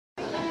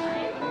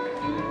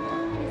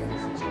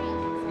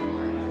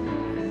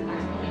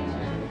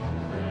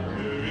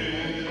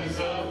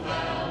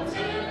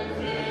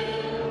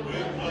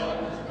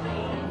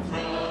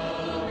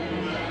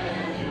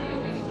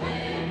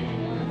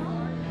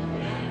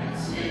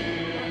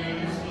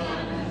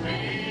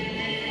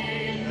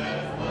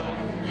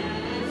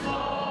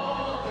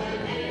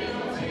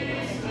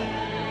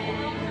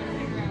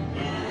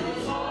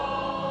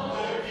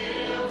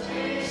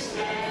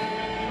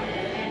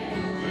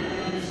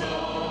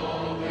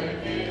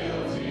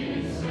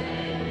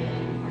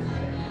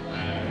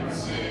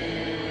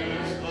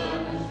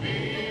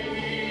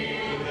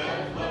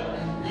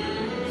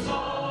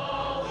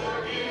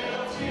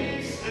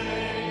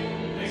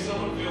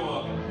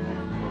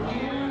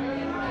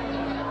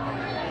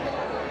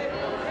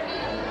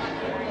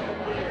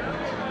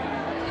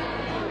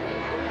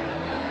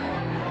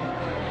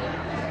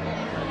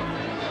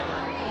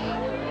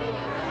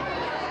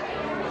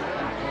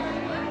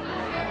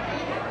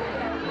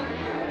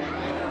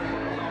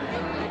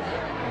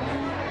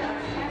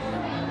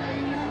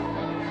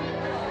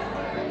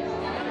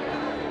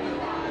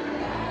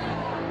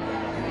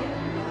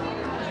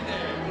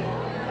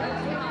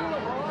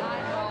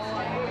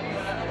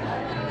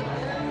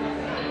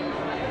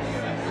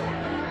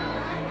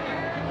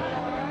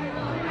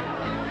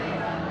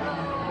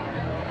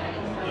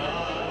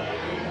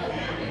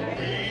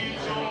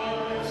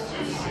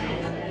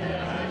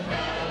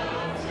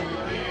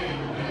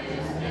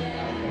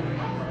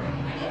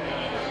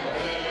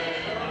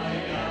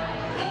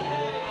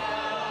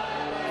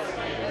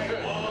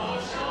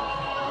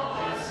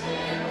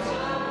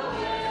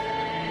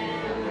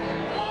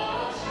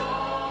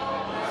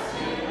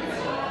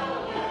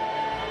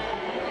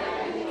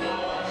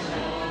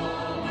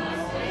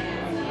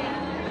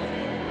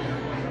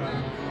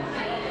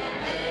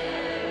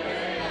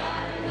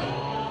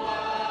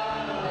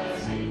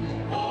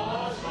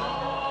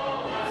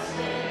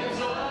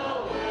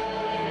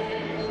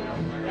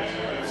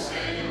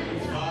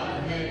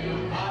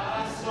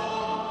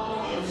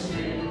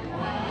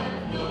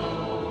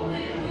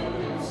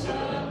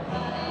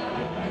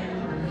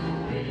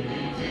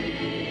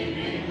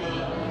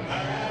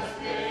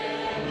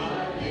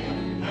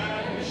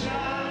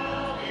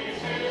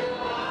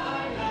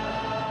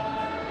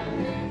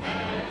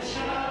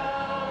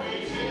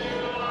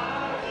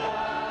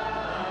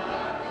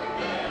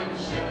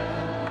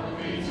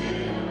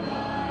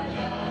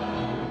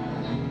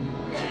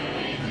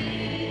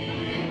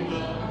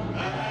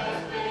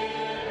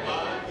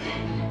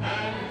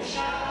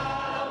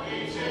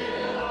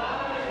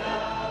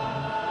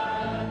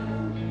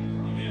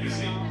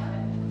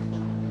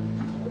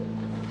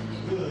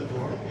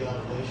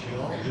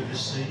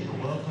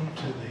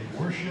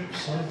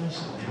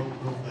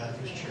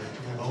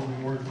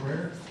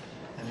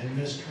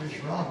Miss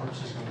Trish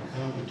Roberts is going to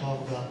come and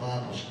talk about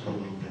Bible school a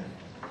little bit.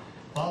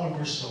 Father,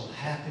 we're so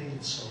happy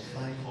and so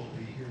thankful to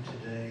be here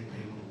today, to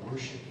be able to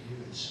worship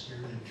you in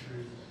spirit and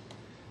truth.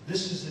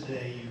 This is the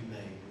day you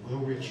made. We'll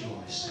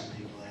rejoice and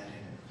be glad in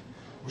it.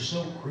 We're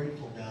so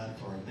grateful, God,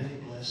 for our many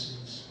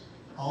blessings.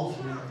 All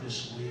throughout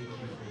this week,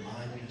 you've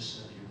reminded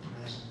us of your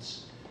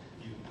presence.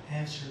 You've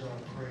answered our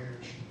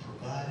prayers. You've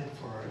provided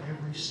for our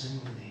every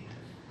single need.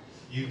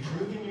 You've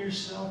proven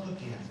yourself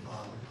again,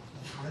 Father,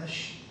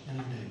 afresh and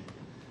anew,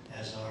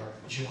 as our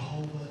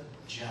Jehovah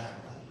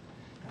Jireh.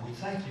 And we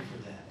thank you for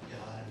that,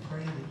 God, and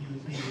pray that you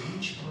would be with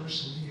each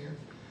person here,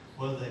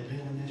 whether they've been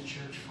in this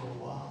church for a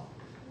while,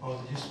 or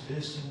they're just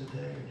visiting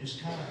today, or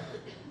just kind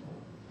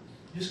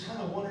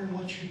of wondering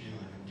what you're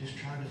doing, and just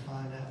trying to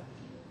find out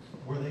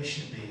where they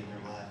should be in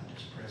their life at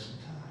this present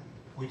time.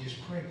 We just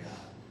pray,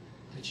 God,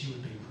 that you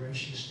would be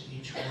gracious to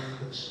each one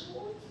of us,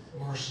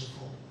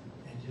 merciful,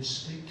 and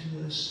just speak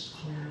to us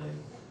clearly,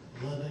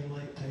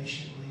 lovingly,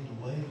 patiently, in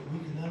a way that we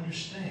can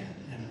understand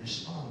and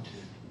respond to.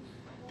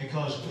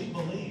 Because we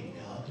believe,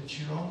 God, that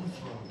you're on the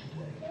throne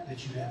today,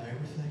 that you have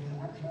everything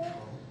under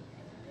control.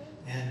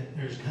 And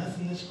there's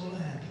nothing that's going to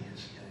happen in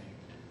this day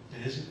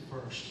that isn't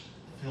first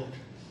filtered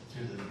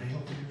through the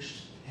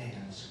nail-pierced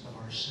hands of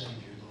our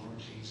Savior, the Lord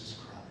Jesus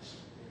Christ.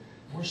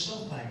 We're so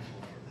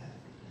thankful for that.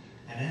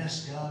 And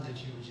ask God that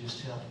you would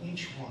just help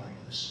each one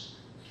of us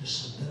to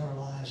submit our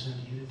lives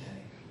unto you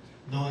today,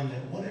 knowing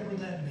that whatever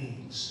that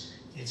means,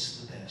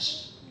 it's the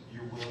best.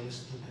 Your will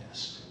is the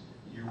best.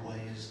 Your way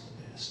is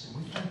the best. And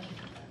we thank you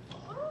for that,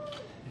 Father.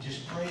 And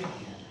just pray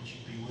again that you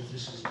be with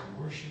us as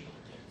we worship.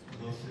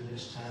 We go through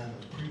this time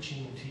of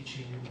preaching and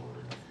teaching your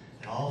word.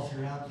 And all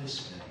throughout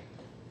this day,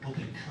 we'll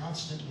be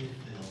constantly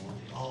filled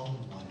with the awe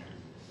and wonder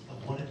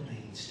of what it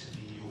means to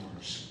be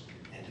yours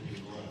and to be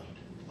loved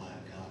by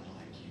a God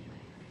like you.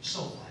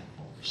 So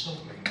thankful, so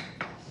grateful,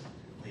 Father.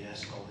 We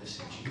ask all this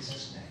in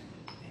Jesus' name.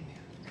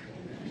 Amen.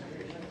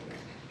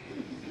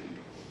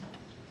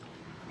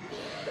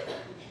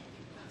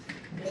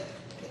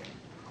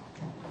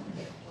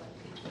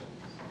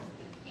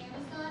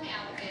 Amazon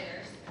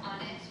Outfitters, on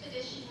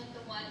expedition with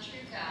the one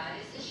true God,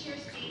 is this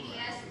year's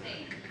VBS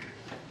theme.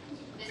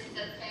 This is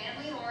a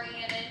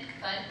family-oriented,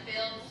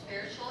 fun-filled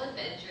spiritual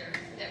adventure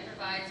that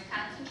provides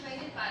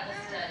concentrated Bible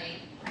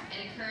study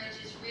and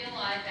encourages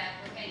real-life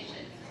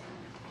applications.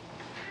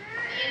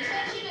 The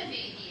intention of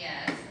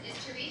VBS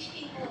is to reach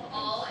people of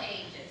all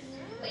ages,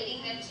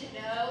 leading them to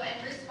know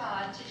and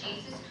respond to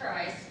Jesus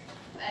Christ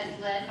as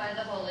led by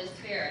the Holy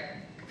Spirit.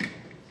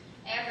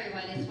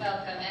 Everyone is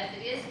welcome, as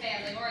it is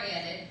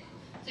family-oriented,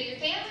 so your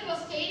family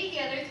will stay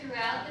together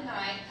throughout the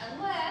night,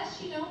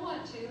 unless you don't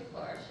want to, of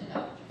course, that's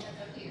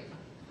up to you.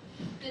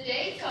 The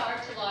dates are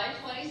July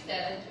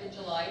 27th through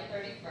July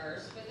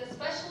 31st, with a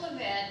special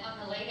event on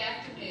the late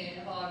afternoon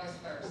of August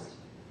 1st.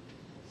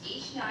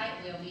 Each night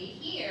we'll meet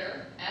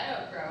here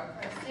at Oak Grove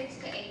from 6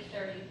 to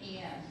 8:30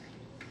 p.m.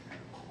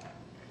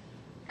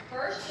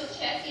 First, you'll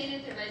check in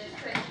at the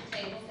registration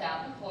tables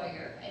out in the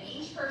foyer, and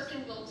each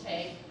person will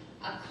take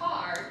a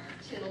card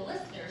to the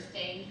listeners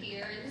staying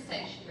here in the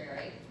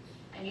sanctuary,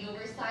 and you'll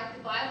recite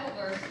the Bible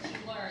verse that you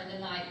learned the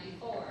night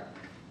before.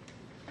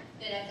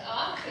 Then it's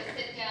off to a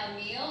sit-down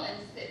meal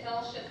in the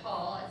fellowship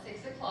hall at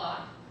 6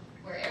 o'clock,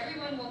 where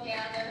everyone will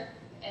gather,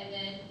 and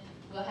then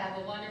we'll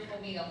have a wonderful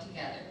meal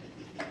together.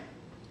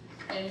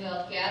 Then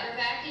we'll gather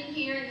back in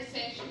here in the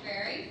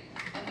sanctuary,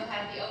 and we'll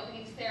have the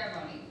opening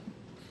ceremony.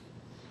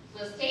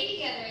 We'll stay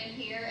together in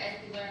here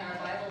as we learn our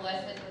Bible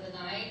lesson for the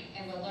night,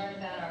 and we'll learn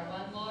about our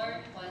one Lord,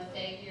 one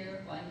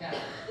Savior, one God.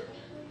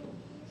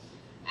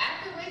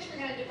 After which, we're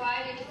going to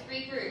divide into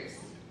 3 groups.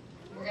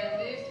 We're going to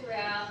move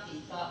throughout the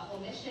thoughtful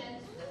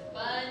missions, the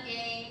fun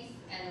games,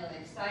 and the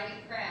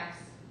exciting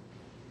crafts.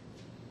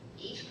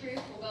 Each group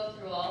will go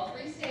through all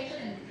 3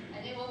 stations,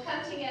 and then we'll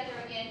come together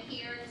again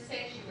here in the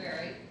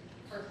sanctuary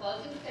for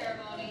closing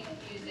ceremony,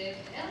 music,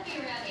 and that'll be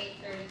around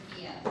 8:30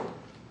 p.m.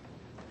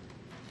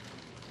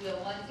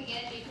 We'll once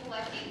again be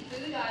collecting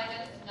food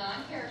items,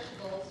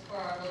 non-perishables, for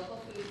our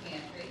local food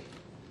pantry.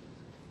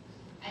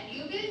 And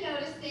you've been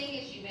noticing,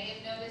 as you may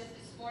have noticed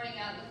this morning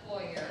out in the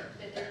foyer,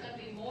 that there's going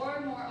to be more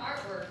and more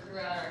artwork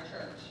throughout our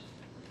church.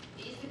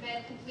 These have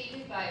been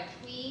completed by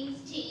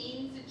tweens,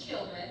 teens, and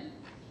children,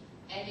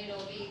 and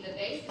it'll be the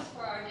basis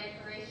for our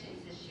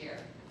decorations this year.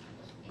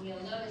 And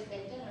you'll notice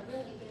they've done a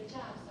really good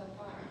job so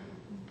far.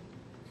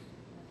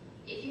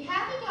 If you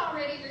haven't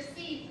already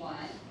received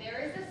one, there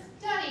is a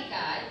study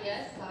guide,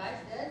 yes, I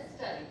said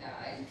study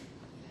guide,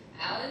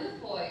 out in the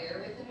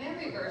foyer with the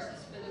memory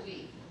verses for the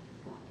week.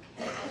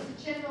 And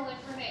the general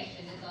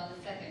information is on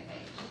the second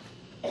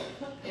page.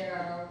 There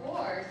are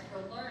awards for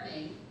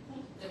learning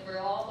for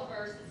all the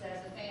verses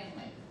as a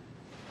family.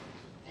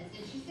 And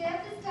since you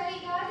set the study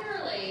guide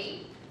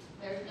early,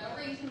 there's no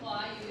reason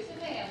why you as a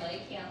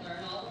family can't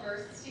learn all the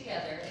verses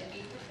together and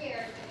be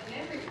prepared for the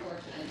memory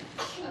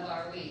portion of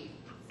our week.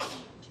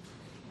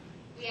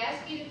 We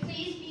ask you to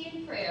please be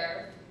in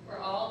prayer for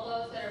all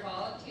those that are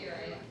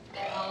volunteering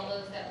and all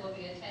those that will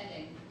be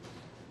attending.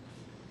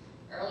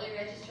 Early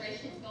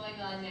registration is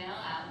going on now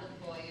out in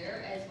the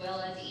foyer, as well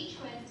as each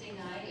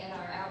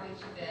what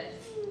you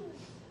missed.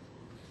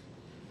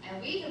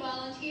 And we, the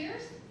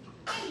volunteers,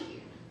 thank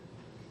you.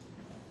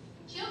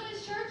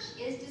 Children's Church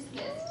is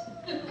dismissed.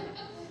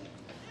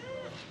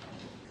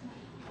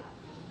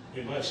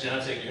 We invite you now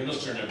to take your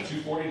hymnals, turn number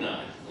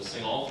 249. We'll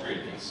sing all three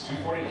of these.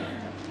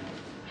 249.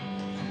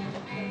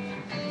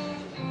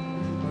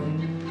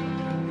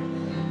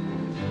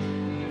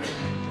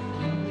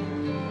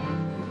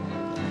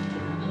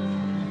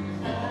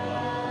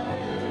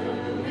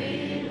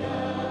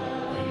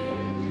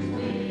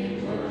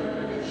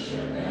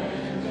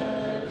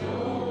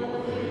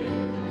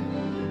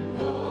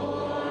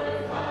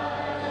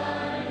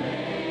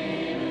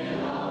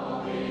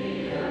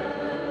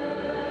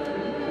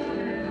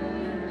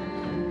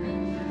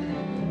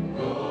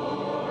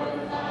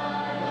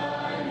 Glorify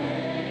thy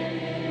name.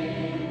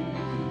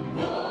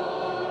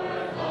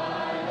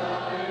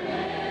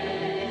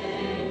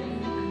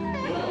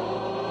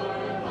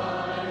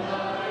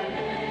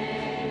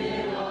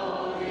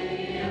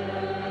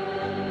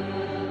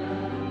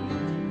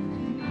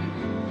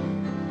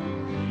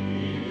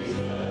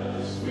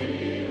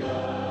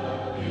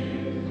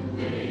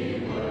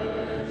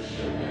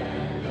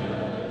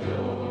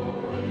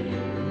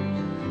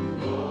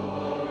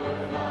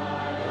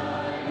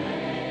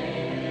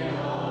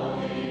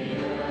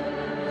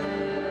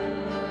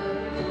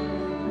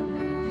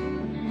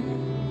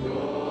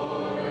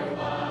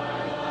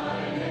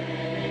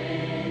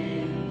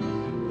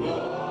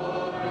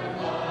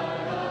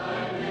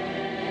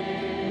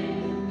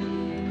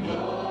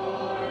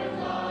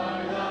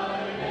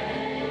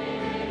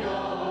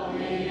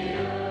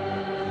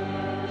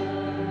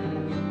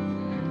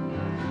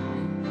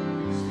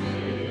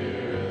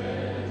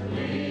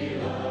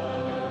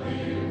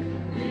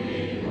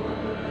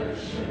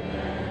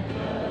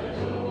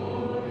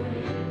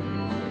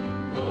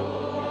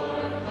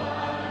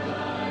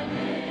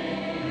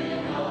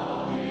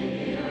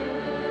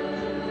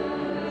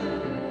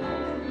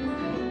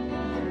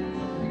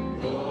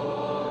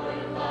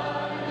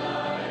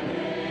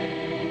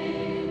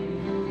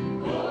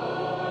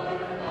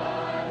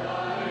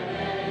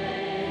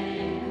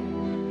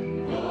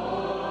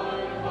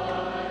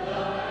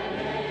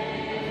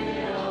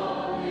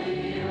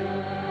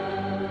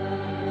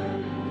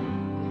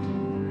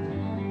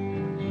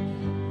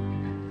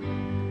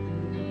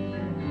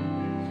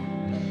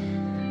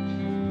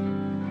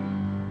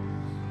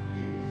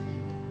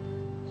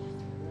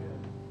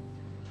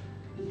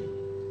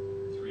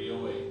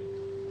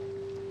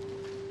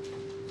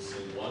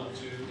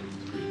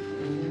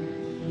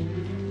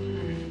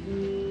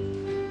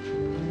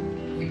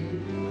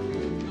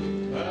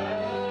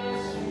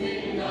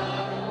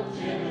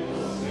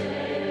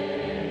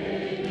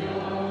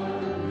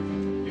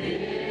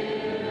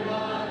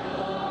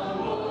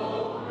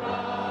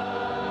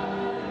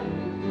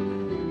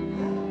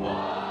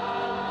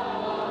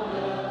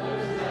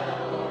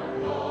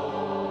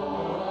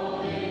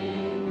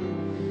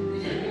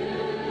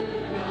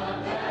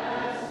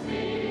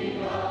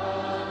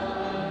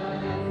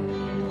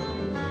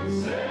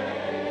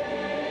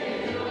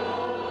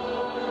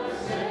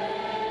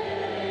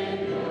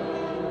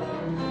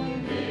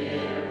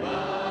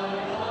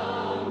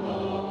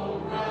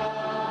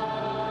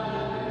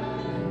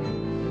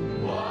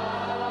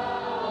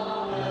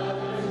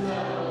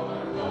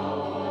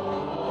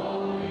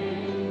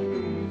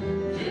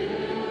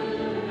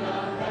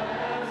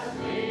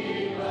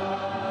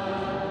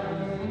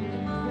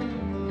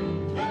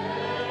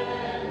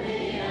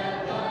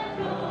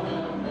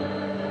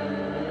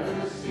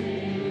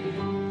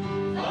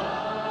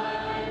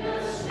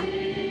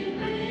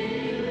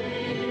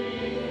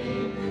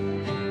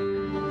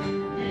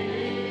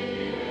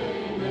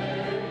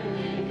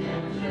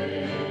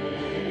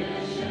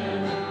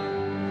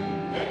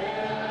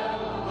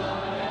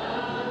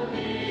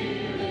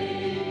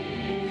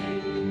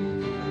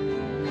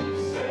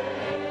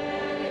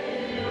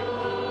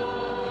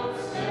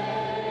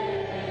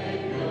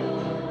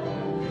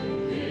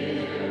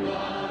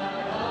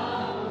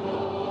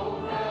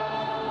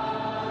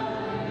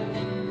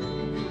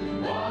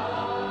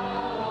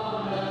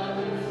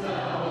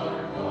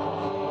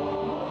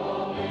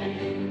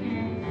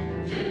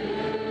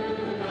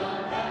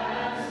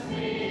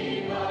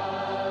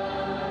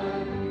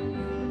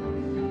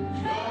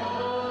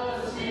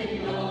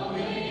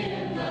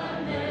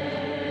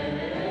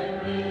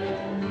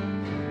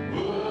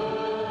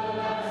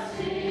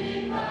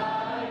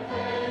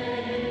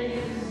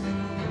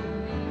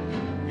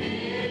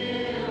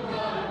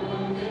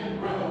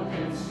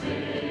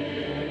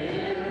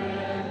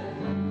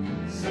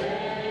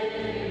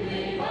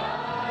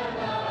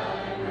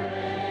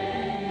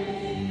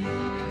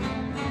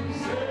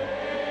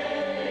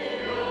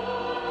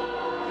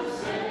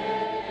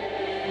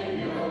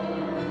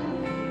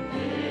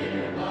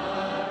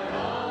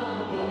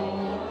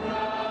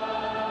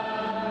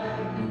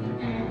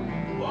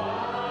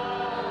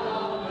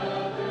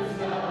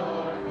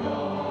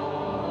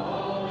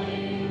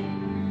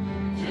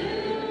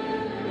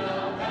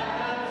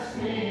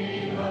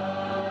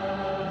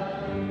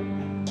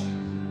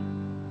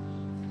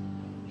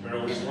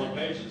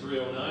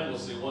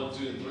 say 1,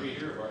 2, and 3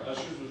 here. If our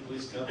ushers would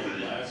please come to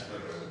the last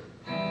verse.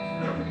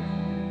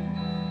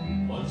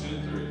 1, 2,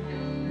 and 3.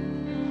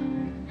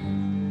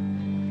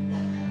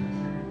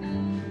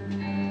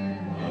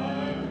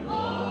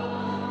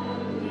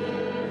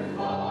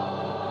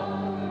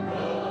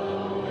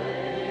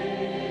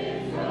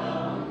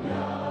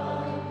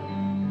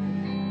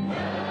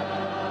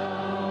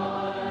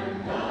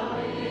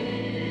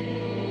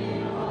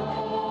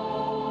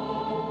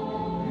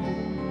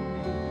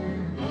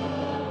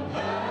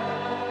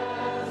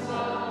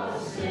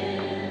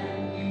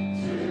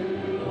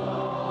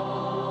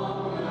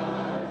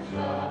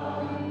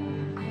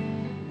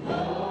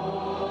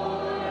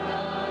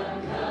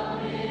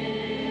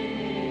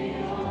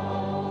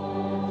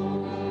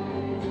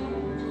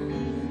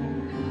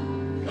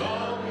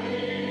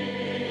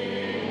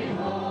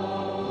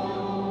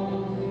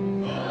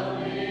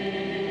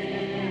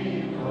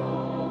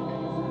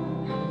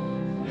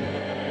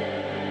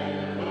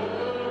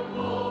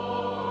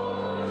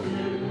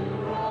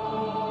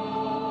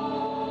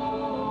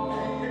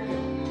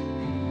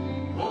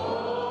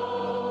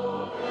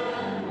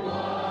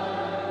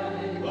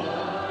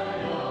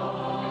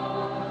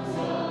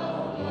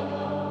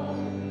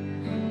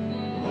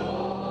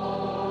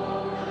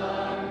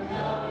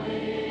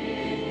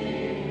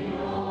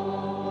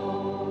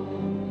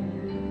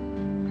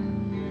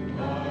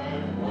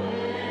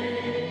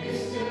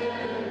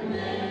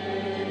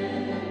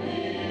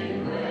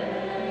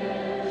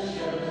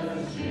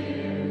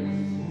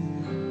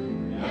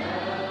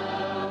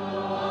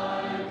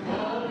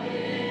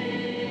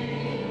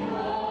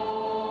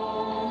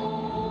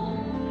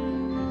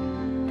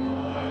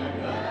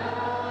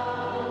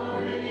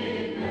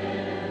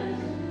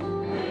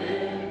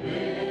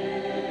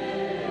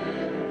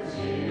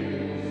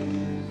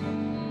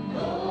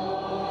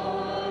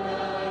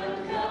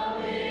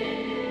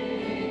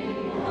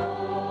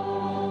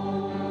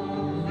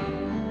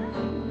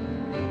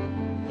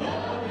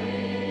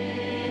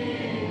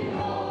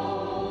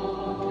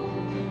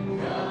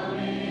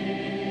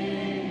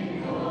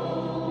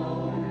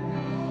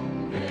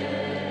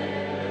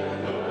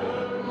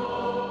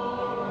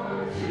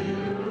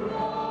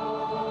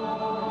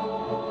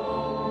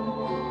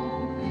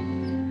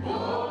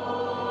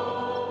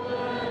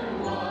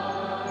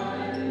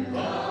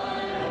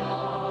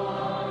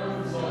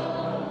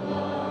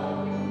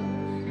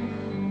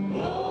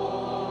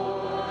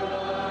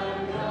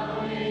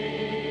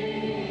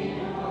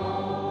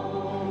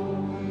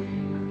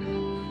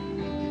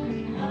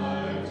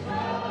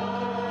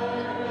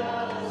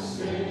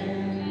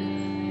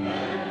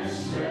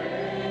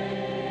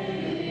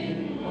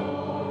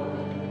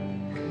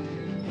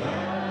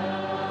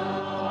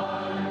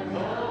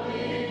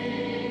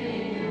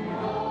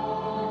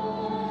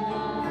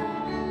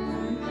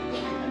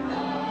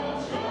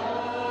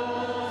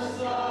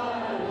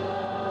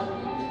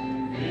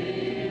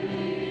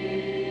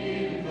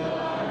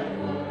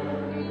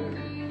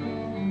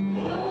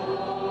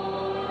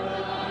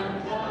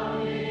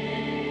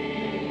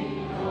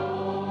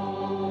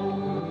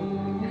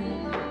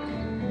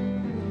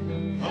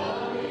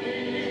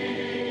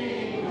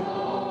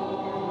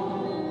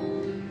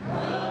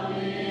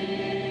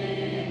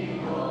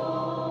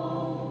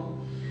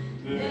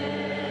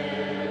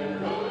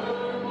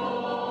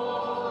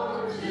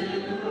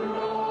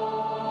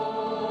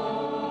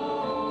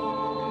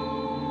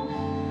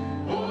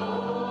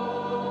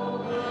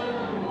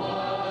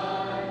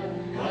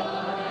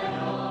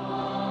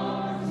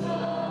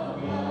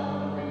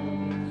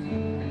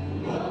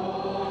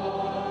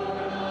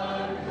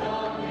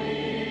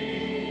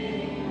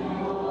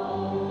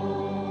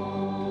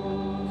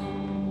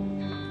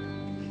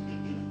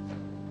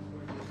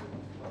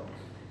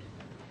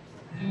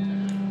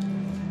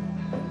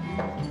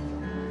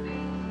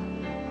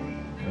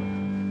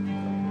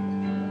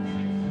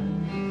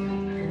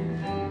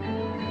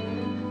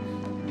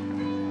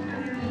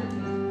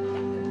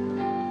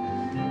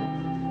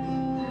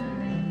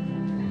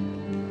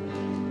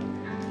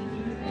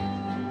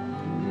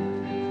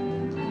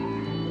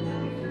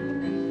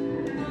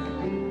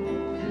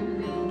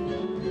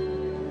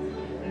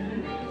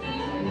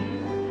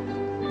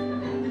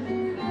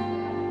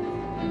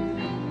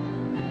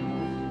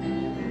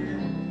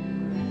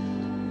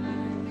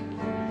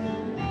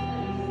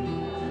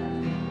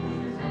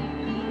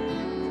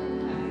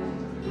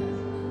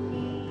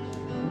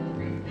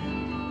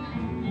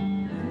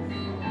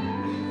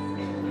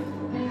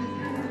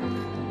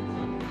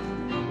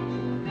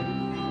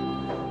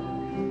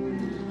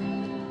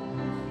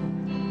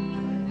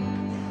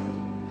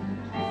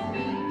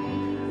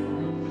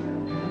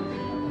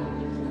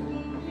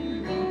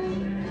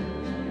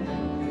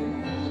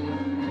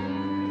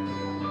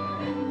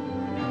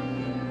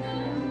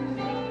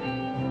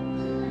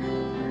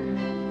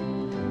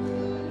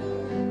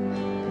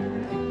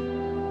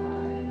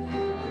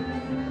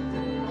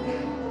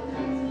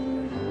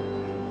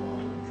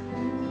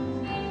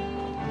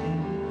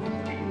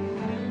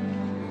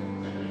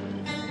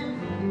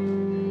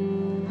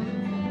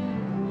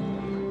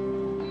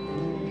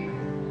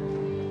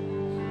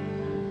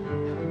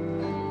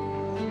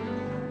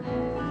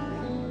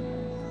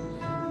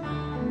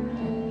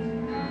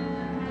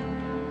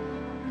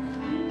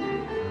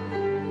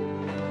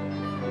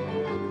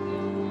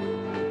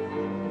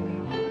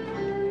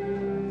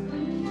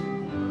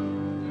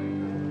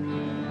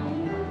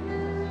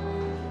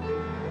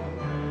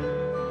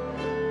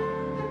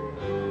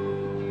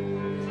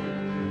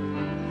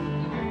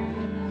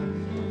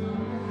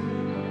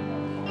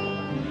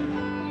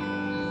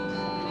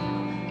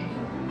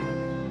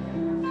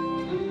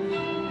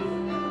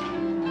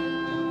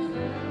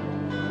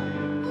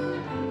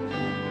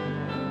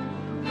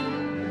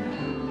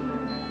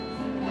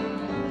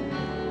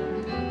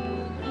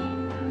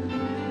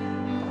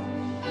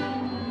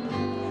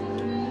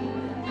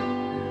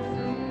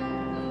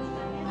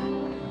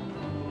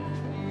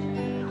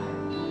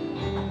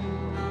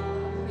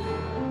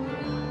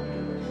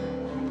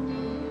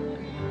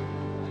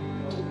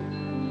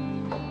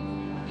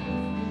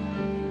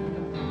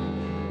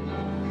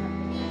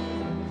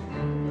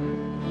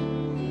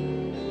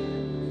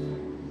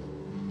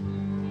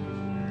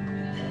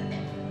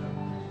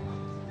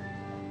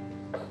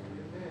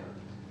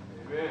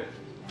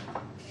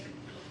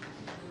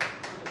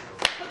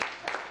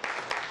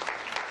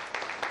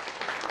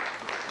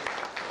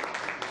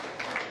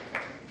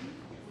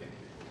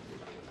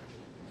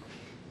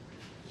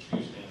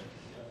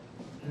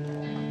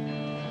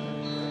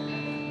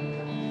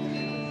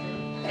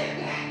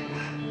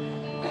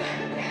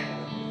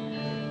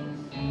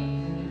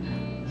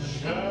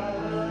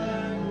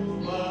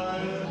 Shackled by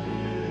a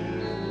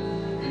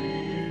heavy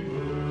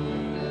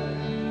burden,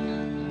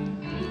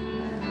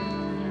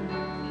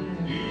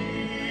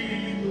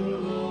 neath the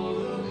load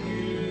of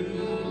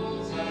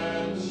guilt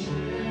and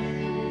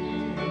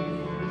shame,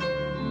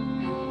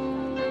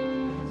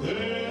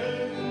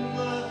 then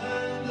the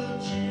hand of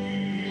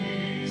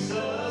Jesus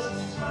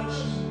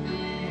touched me,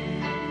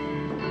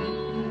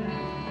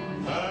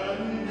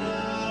 and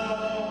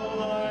now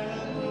I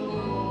am no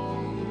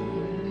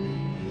longer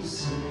the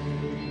same.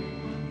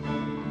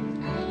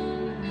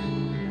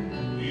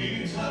 He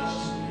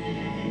touched me,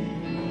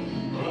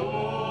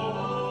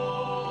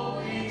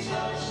 oh, he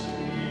touched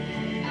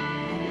me,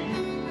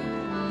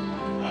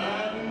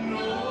 and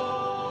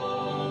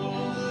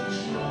oh, the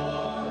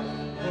joy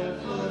that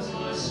floods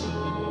my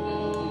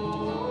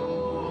soul.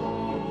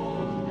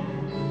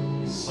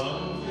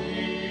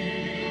 Something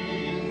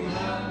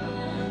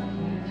happened,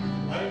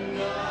 and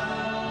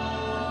now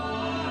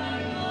I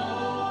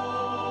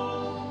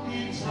know he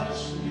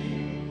touched me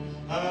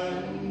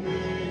and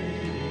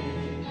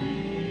made me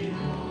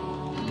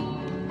whole.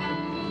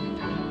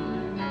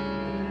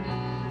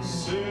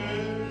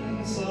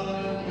 Since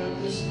I've met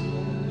this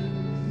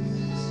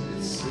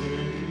blessed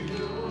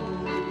Savior,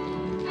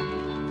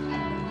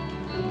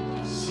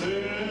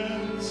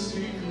 since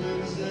he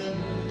cleansed and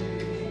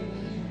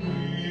made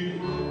me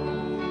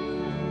whole,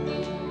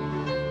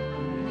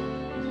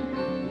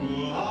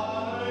 I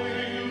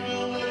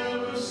will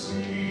never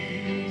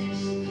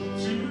cease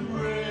to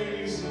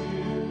praise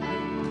him.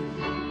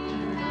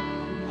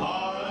 I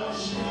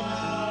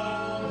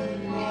shall in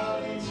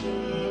bright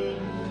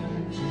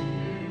eternity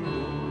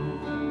roam.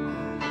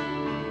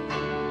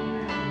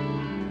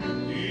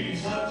 He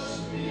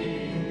touched me,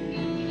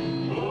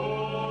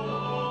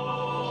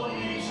 oh,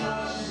 he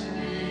touched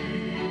me,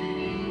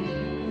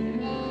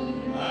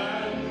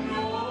 and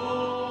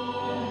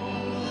oh,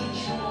 the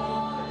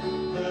joy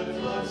that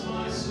floods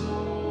my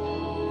soul.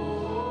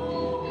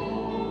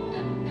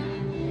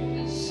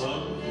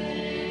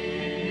 Something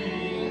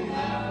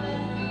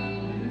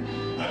happened,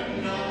 and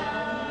now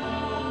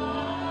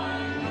I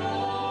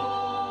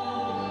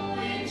know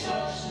he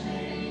touched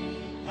me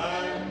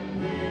and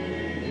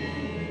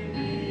made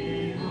me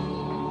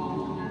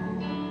whole.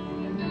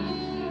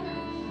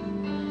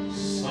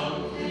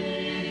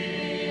 Something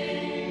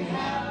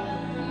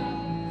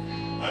happened,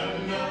 and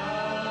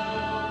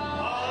now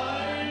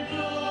I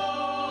know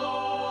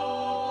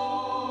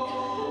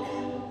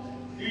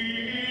he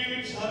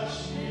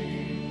touched me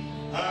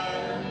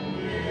and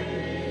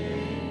made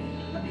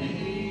me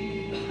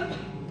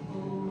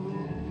whole.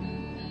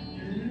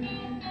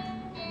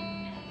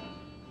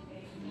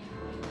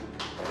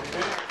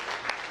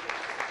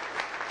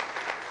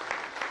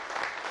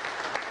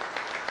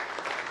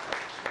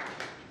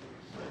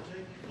 I'll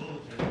take your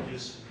bulletin in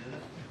just a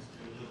minute. Let's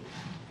do a little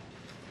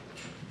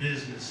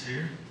business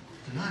here.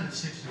 Tonight at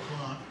 6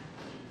 o'clock,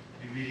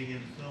 we'll be meeting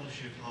in the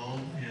fellowship hall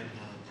in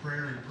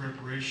prayer and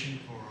preparation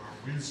for our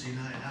Wednesday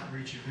night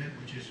outreach event,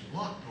 which is a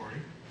block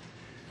party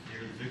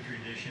near the Victory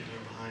Edition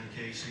there behind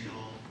KC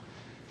Hall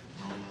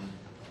on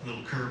a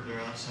little curb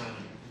there outside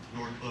of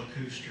North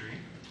Buckhoo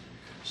Street.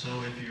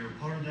 So if you're a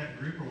part of that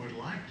group or would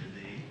like to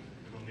be,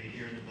 we'll meet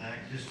here in the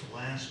back just the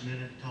last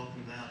minute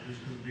talking about who's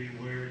going to be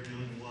where,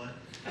 doing what,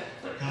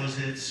 because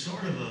it's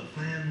sort of a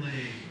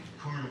family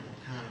carnival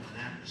kind of an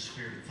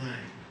atmosphere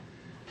thing.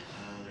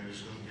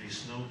 There's going to be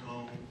snow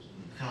cones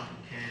and cotton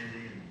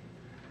candy, and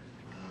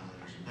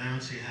there's a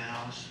bouncy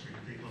house for you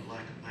people that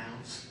like to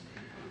bounce.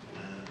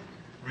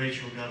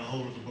 Rachel got a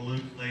hold of the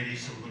balloon lady,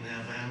 so we're going to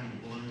have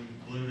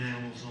balloon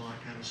animals, all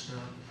that kind of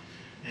stuff,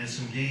 and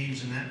some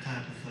games and that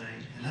type of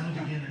thing. And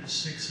that'll begin at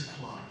 6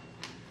 o'clock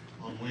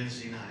on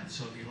Wednesday night.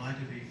 So if you'd like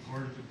to be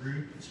part of the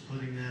group that's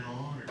putting that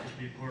on, or just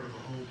be part of the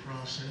whole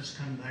process,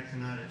 come back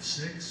tonight at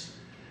 6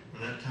 for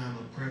that time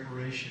of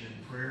preparation and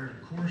prayer.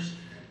 And of course,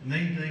 the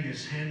main thing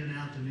is handing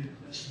out the New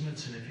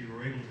Testaments, and if you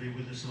were able to be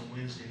with us on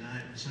Wednesday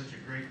night, it's such a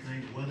great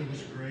thing. The weather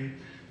was great,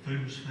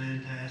 food was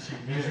fantastic,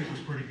 music was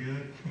pretty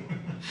good,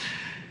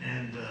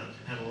 and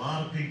had a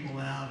lot of people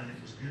out, and it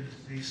was good to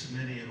see so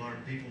many of our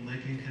people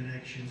making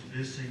connections,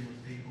 visiting with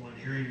people, and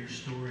hearing your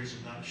stories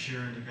about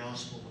sharing the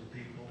gospel with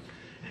people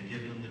and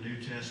giving them the New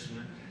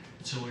Testament.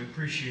 And so we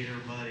appreciate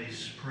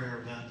everybody's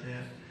prayer about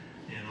that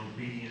and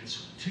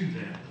obedience to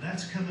that. But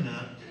that's coming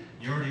up.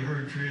 You already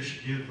heard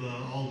Trish give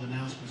all the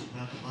announcements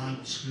about the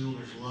Bible school.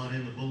 There's a lot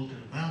in the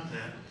bulletin about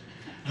that.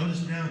 Notice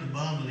down at the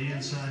bottom of the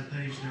inside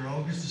page there,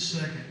 August the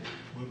 2nd,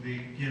 we'll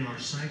begin our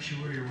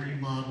sanctuary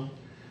remodel.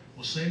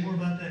 We'll say more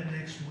about that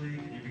next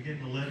week. You'll be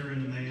getting a letter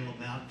in the mail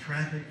about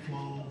traffic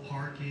flow,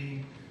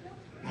 parking,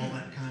 all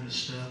that kind of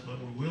stuff. But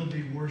we will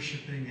be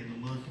worshiping in the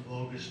month of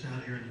August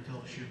out here in the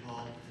Fellowship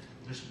Hall.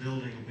 This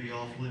building will be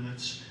off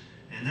limits.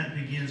 And that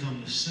begins on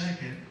the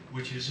 2nd,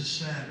 which is a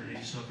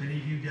Saturday. So if any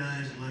of you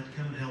guys would like to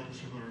come and help us,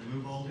 we're going to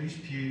remove all these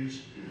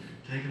pews,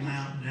 take them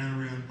out and down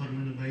around, put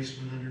them in the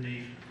basement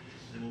underneath.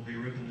 Then we'll be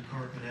ripping the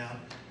carpet out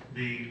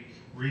be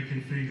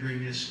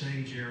reconfiguring this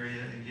stage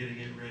area and getting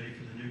it ready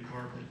for the new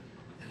carpet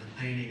and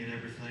the painting and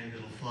everything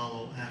that'll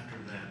follow after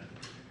that.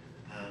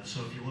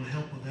 So if you want to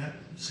help with that,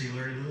 see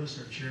Larry Lewis,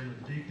 our chairman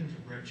of the deacons,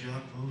 or Brett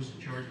Giacomo, who's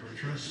in charge of our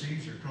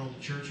trustees, or call the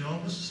church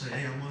office and say,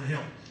 hey, I want to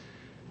help.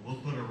 We'll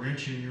put a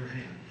wrench in your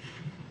hand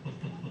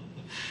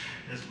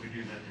as we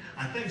do that.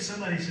 I think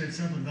somebody said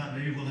something about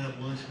maybe we'll have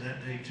lunch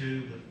that day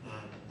too,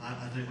 but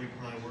I think we can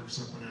probably work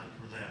something out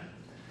for that.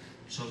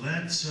 So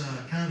that's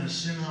kind of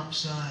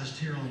synopsized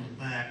here on the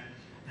back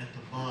at the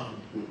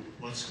bottom,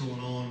 what's going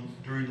on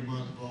during the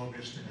month of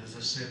August. And as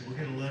I said, we'll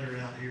get a letter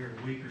out here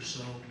in a week or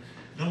so.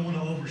 Don't want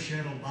to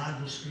overshadow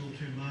Bible school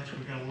too much.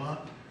 We've got a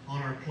lot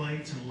on our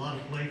plates and a lot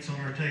of plates on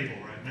our table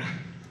right now.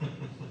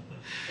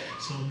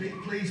 So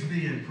please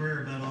be in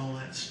prayer about all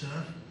that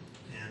stuff,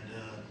 and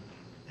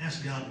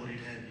ask God what He'd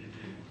have you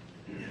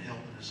do in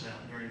helping us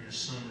out during this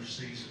summer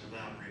season of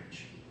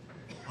outreach.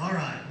 All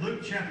right,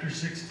 Luke chapter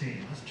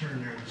 16. Let's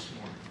turn there this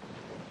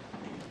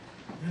morning.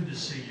 Good to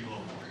see you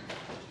all.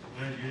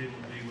 Glad you're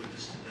able to be with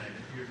us today.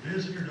 If you're a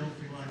visitor, don't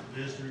feel like a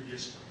visitor.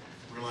 Just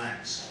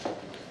relax.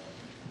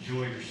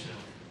 Enjoy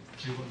yourself.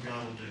 See what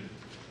God will do.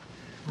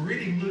 We're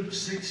reading Luke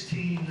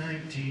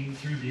 16:19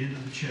 through the end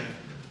of the chapter.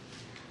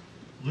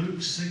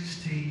 Luke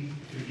 16,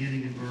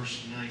 beginning in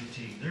verse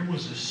 19. There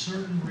was a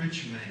certain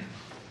rich man,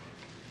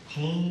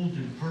 clothed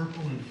in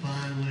purple and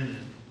fine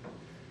linen,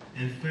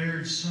 and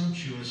fared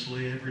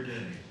sumptuously every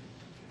day.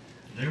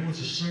 There was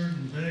a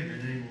certain beggar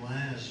named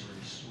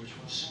Lazarus, which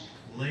was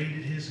laid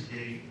at his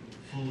gate,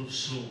 full of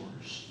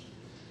sores,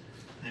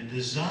 and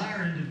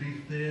desiring to be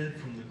fed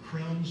from the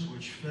crumbs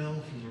which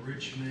fell from the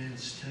rich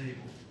man's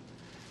table.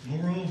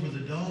 Moreover,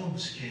 the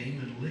dogs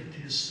came and licked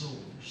his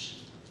sores.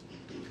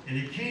 And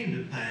it came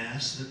to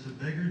pass that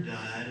the beggar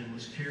died and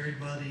was carried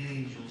by the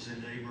angels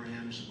into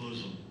Abraham's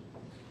bosom.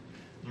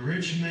 The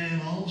rich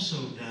man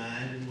also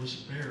died and was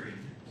buried.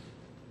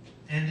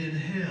 And in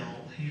hell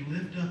he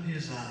lifted up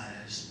his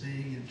eyes,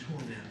 being in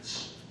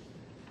torments,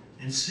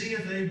 and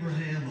seeth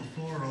Abraham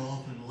afar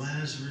off and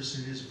Lazarus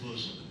in his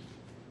bosom.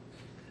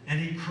 And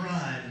he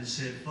cried and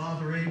said,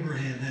 Father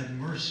Abraham, have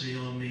mercy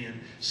on me, and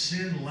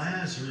send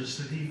Lazarus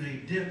that he may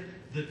dip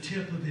the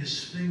tip of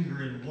his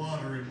finger in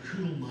water and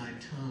cool my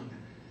tongue,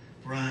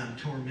 for I am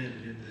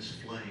tormented in this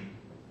flame.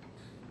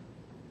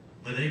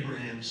 But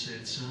Abraham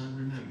said, Son,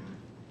 remember,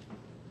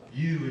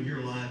 you in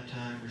your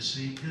lifetime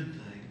received good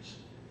things,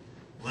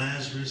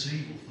 Lazarus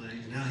evil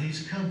things. Now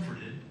he's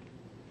comforted,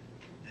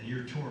 and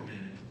you're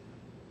tormented.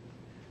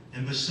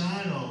 And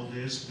beside all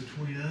this,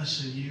 between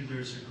us and you,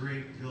 there's a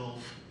great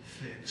gulf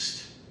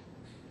fixed,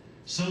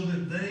 so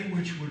that they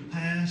which would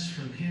pass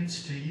from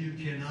hence to you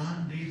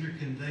cannot, neither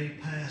can they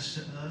pass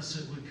to us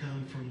that would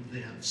come from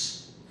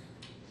thence.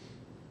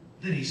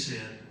 Then he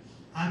said,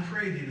 I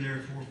pray thee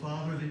therefore,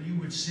 Father, that you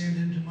would send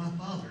him to my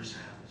father's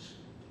house.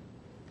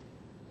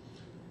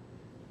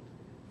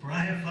 For I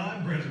have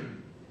 5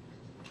 brethren,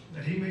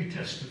 that he may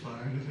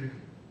testify unto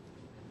them,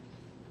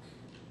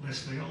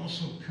 lest they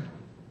also come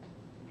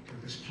to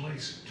this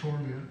place of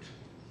torment.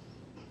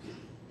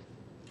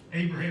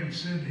 Abraham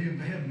said to him,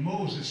 they have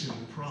Moses and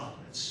the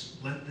prophets.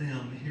 Let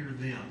them hear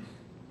them.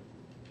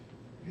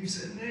 He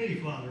said, Nay,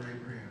 Father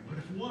Abraham, but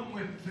if one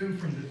with them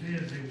from the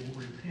dead, they will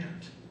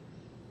repent.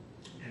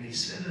 And he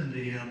said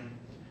unto him,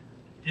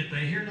 if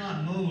they hear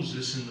not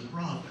Moses and the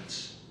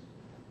prophets,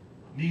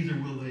 neither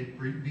will they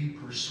be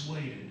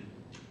persuaded,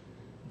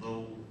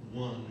 though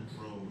one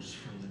rose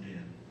from the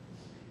dead.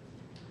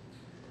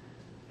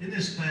 In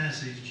this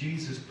passage,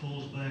 Jesus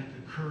pulls back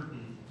the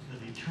curtain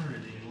of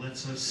eternity and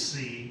lets us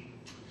see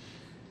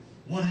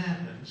what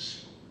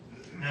happens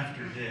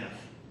after death.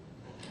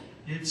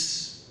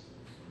 It's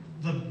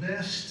the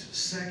best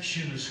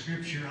section of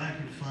Scripture I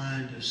could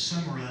find to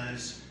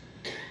summarize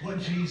what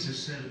Jesus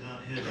said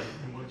about heaven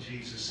and what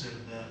Jesus said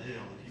about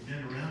hell. If you've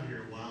been around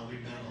here a while,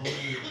 we've done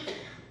whole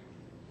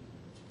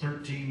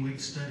 13-week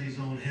studies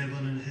on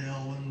heaven and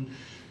hell and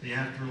the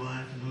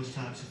afterlife and those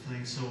types of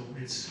things. So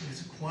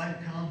it's quite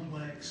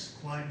complex,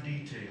 quite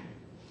detailed.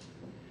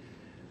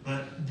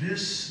 But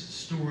this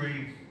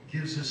story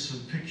gives us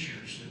some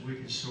pictures that we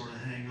can sort of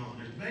hang on.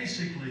 There's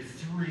basically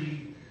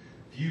 3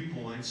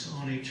 viewpoints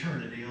on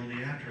eternity, on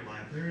the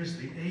afterlife. There is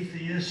the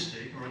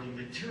atheistic or the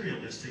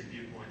materialistic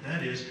viewpoint.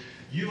 That is,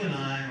 you and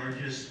I are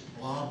just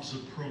blobs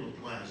of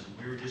protoplasm.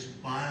 We were just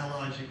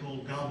biological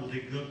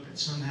gobbledygook that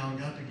somehow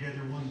got together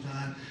one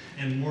time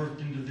and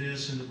worked into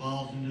this and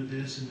evolved into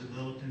this and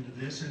developed into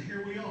this, and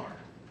here we are.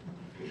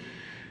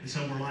 And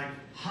so we're like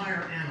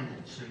higher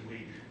animals, and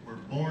we're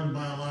born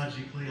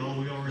biologically. All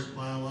we are is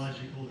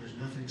biological. There's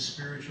nothing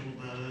spiritual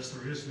about us.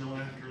 There is no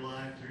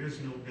afterlife. There is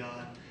no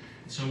God.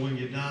 And so when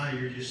you die,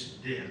 you're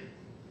just dead.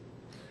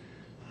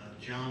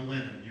 John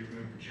Lennon, you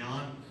remember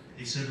John?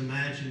 He said,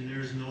 imagine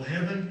there's no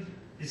heaven.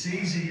 It's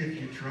easy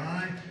if you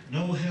try.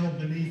 No hell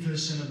beneath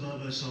us and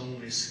above us,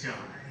 only sky.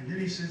 And then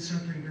he said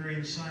something very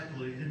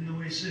insightful. He didn't know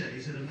what he said.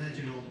 He said,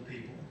 imagine all the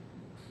people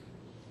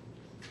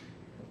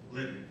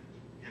living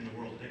in the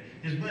world today.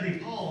 His buddy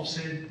Paul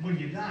said, when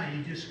you die,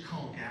 you just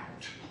conk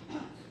out.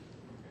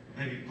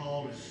 Maybe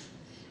Paul is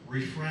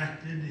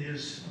refracted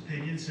his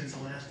opinion since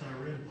the last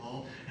I read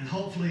Paul, and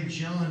hopefully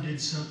John did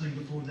something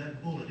before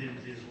that bullet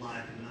ended his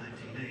life in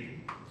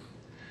 1980.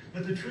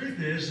 But the truth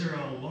is, there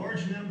are a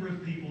large number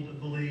of people that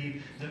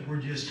believe that we're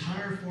just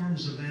higher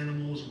forms of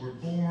animals. We're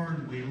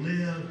born, we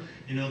live,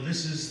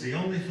 this is the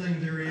only thing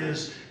there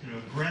is.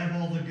 Grab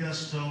all the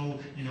gusto,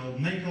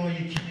 make all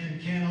you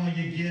can all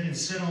you get, and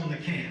sit on the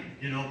can.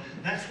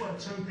 That's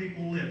what some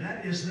people live.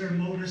 That is their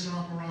modus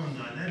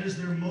operandi. That is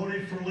their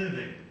motive for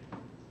living.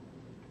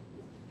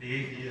 The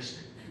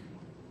atheistic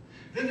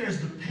viewpoint. Then there's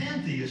the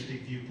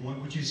pantheistic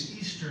viewpoint, which is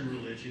Eastern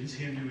religions,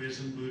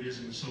 Hinduism,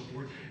 Buddhism, and so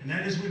forth. And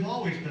that is we've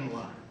always been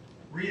alive.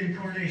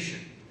 Reincarnation.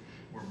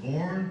 We're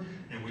born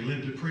and we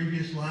lived a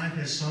previous life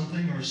as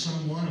something or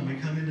someone, and we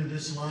come into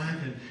this life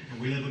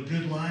and we live a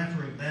good life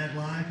or a bad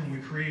life, and we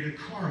create a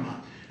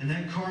karma. And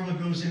that karma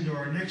goes into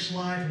our next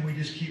life, and we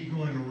just keep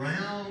going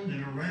around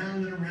and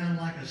around and around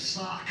like a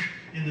sock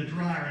in the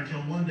dryer until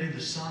one day the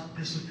sock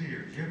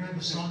disappears. You ever have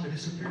a sock that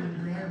disappeared in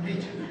the dryer? Me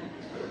too.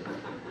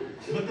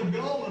 But the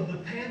goal of the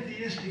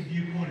pantheistic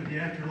viewpoint of the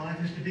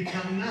afterlife is to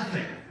become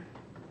nothing.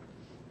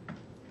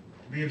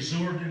 Be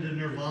absorbed into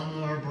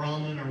nirvana or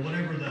Brahman or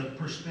whatever the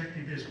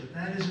perspective is. But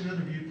that is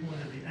another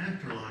viewpoint of the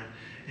afterlife,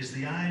 is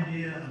the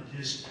idea of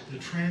just the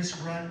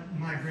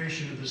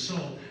transmigration of the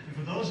soul. And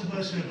for those of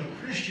us who have a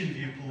Christian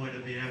viewpoint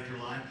of the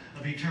afterlife,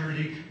 of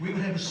eternity, we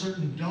would have a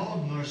certain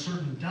dogma or a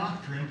certain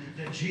doctrine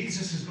that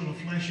Jesus is going to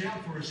flesh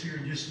out for us here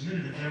in just a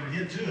minute if we ever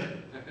get to it.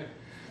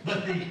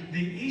 But the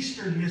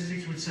Eastern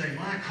mystics would say,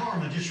 my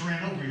karma just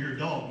ran over your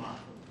dogma.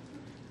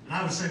 And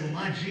I would say, well,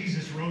 my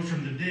Jesus rose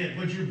from the dead.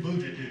 What'd your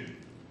Buddha do?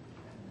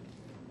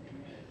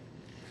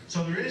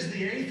 So there is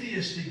the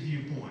atheistic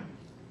viewpoint.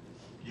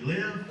 You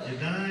live, you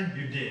die,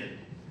 you're dead.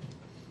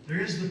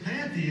 There is the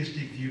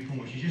pantheistic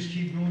viewpoint. You just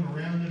keep going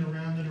around and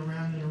around and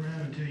around and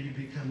around until you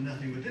become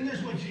nothing. But then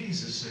there's what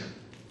Jesus said,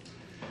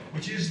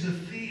 which is the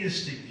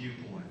theistic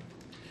viewpoint.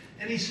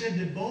 And he said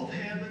that both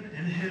heaven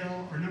and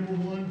hell are, number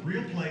one,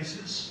 real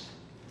places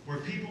where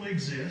people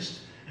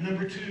exist, and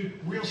number two,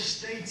 real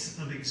states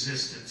of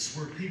existence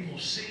where people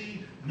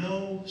see,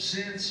 know,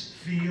 sense,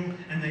 feel,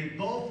 and they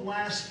both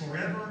last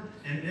forever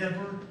and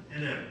ever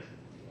and ever.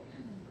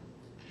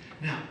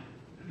 Now,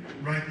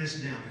 write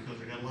this down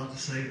because I've got a lot to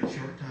say but a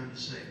short time to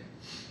say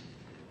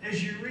it.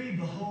 As you read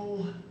the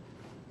whole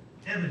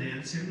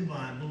evidence in the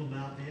Bible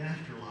about the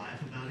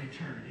afterlife, about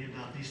eternity,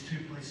 about these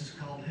two places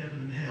called heaven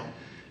and hell,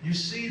 you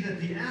see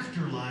that the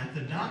afterlife,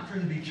 the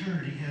doctrine of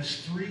eternity,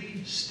 has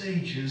three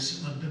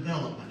stages of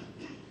development.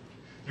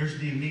 There's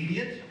the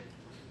immediate,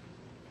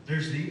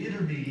 there's the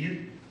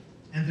intermediate,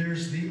 and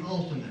there's the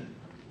ultimate.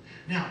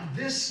 Now,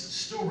 this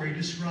story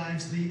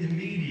describes the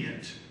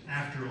immediate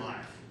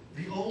afterlife,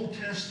 the Old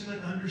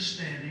Testament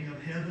understanding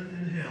of heaven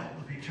and hell,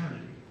 of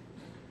eternity.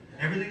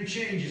 Everything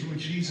changes when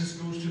Jesus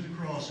goes to the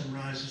cross and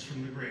rises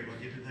from the grave.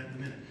 I'll get to that in a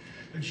minute.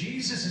 But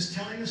Jesus is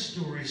telling a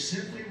story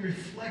simply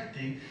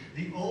reflecting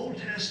the Old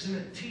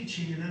Testament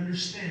teaching and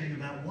understanding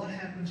about what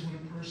happens when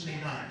a person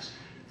dies.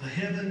 The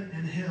heaven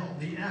and hell,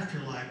 the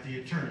afterlife, the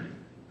eternity.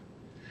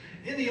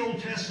 In the Old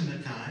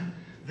Testament time,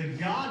 the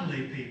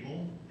godly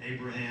people,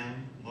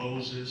 Abraham,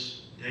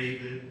 Moses,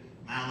 David,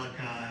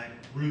 Malachi,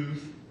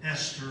 Ruth,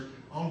 Esther,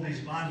 all of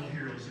these Bible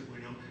heroes that we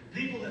know,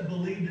 people that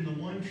believed in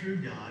the one true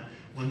God,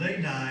 when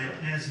they died,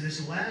 as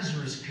this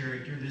Lazarus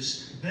character,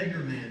 this beggar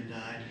man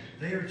died,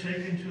 they are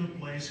taken to a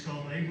place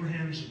called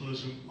Abraham's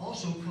bosom,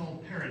 also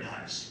called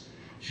paradise.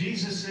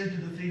 Jesus said to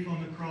the thief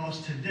on the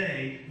cross,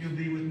 today you'll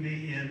be with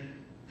me in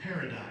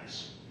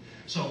paradise.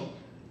 So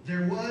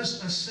there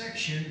was a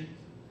section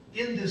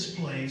in this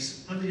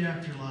place of the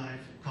afterlife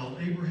called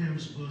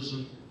Abraham's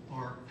bosom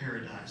or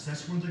paradise.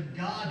 That's where the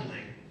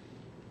godly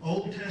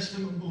Old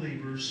Testament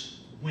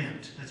believers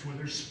went. That's where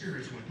their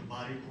spirits went. The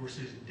body, of course,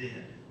 is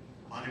dead.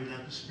 The body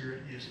without the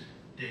spirit is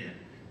dead.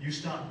 You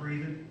stop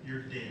breathing,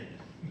 you're dead.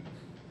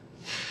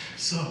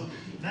 So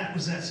that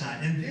was that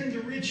side. And then the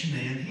rich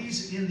man,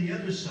 he's in the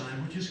other side,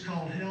 which is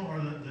called hell, or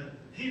the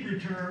Hebrew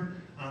term,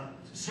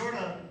 sort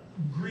of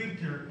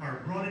Greek,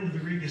 or brought into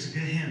the Greek, is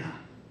Gehenna.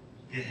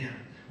 Gehenna,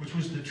 which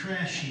was the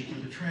trash heap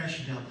or the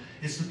trash dump.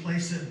 It's the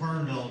place that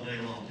burned all day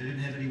long. They didn't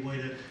have any way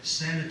to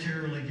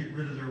sanitarily get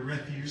rid of their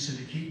refuse and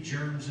to keep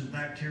germs and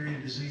bacteria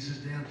and diseases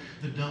down.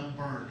 The dump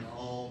burned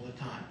all the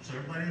time. So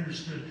everybody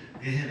understood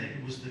Gehenna.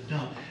 It was the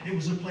dump. It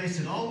was a place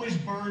that always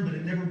burned, but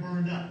it never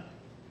burned up.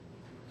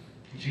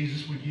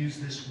 Jesus would use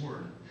this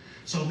word.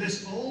 So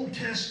this Old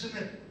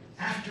Testament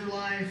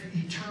afterlife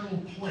eternal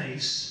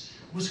place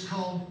was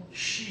called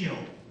Sheol,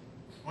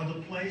 or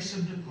the place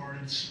of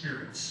departed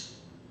spirits.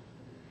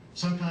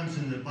 Sometimes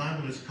in the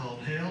Bible it's called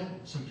hell,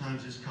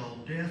 sometimes it's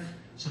called death,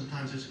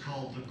 sometimes it's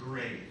called the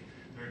grave.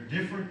 There are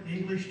different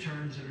English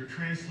terms that are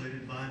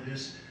translated by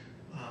this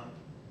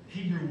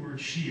Hebrew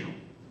word Sheol.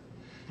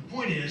 The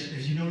point is,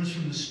 as you notice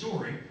from the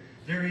story,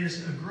 there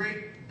is a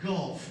great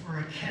gulf or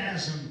a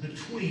chasm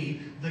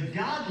between the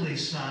godly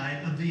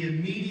side of the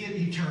immediate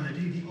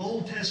eternity, the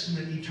Old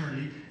Testament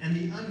eternity, and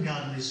the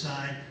ungodly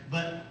side.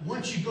 But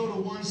once you go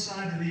to one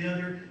side or the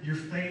other, your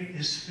fate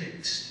is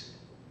fixed.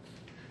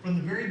 from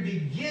the very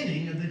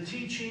beginning of the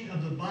teaching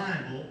of the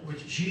Bible,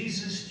 which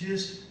Jesus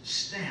just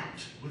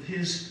stamped with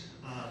his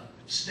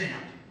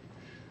stamp,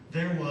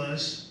 there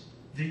was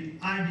the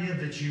idea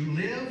that you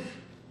live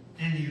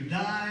and you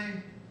die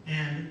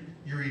and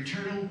your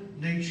eternal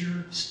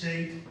nature,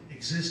 state,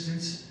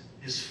 existence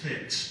is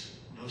fixed.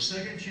 No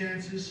second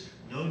chances,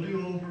 no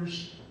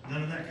do-overs,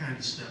 none of that kind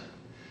of stuff.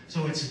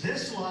 So it's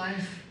this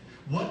life,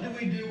 what do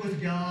we do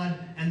with God,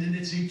 and then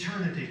it's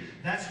eternity.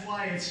 That's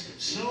why it's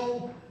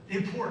so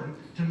important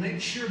to make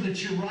sure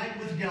that you're right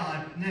with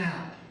God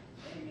now,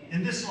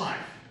 in this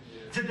life,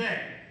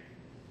 today.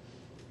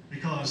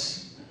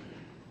 Because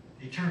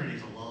eternity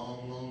is a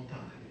long, long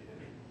time.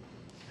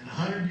 And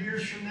 100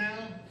 years from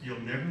now, you'll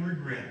never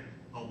regret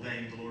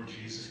obeying the Lord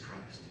Jesus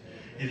Christ.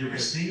 Either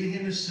receiving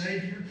him as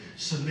Savior,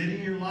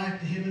 submitting your life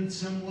to him in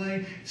some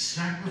way,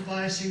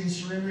 sacrificing and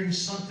surrendering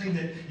something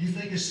that you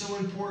think is so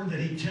important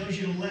that he tells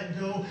you to let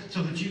go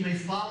so that you may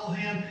follow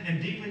him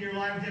and deepen your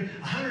life with him.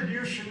 100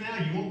 years from now,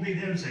 you won't be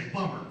there and say,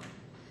 bummer.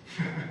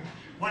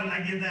 Why did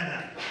I give that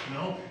up?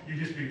 No, you'll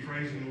just be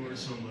praising the Lord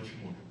so much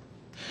more.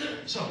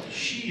 So,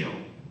 Sheol,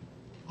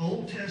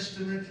 Old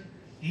Testament,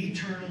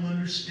 eternal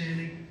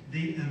understanding,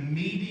 the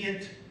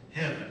immediate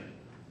heaven.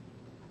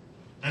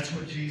 That's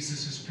what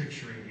Jesus is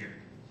picturing here.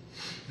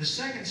 The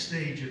second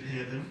stage of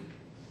heaven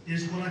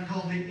is what I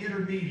call the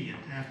intermediate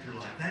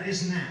afterlife. That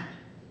is now.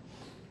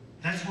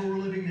 That's where we're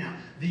living now.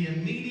 The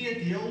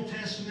immediate, the Old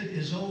Testament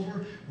is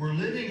over. We're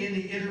living in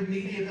the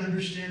intermediate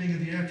understanding of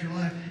the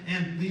afterlife,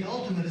 and the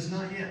ultimate is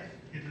not yet.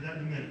 Get to that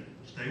in a minute.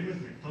 Stay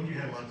with me. I told you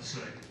I had a lot to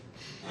say.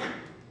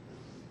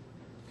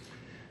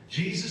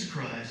 Jesus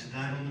Christ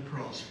died on the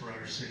cross for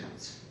our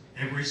sins.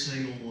 Every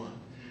single one.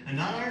 And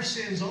not our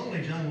sins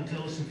only, John will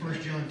tell us in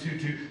 1 John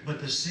 2:2,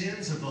 but the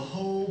sins of the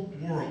whole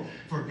world.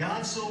 For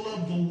God so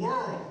loved the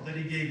world that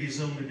he gave his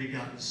only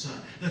begotten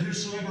Son, that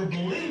whosoever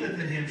believeth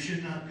in him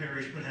should not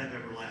perish but have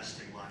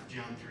everlasting life.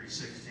 John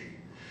 3:16.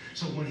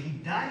 So when he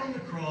died on the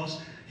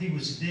cross, he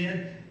was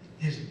dead.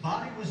 His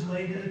body was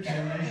laid in a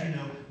tomb, as you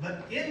know.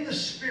 But in the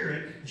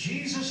Spirit,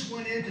 Jesus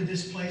went into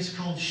this place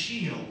called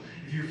Sheol.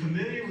 If you're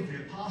familiar with the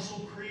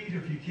Apostle Creed, or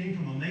if you came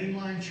from a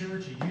mainline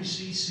church, a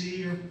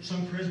UCC, or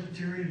some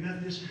Presbyterian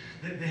Methodist,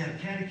 they have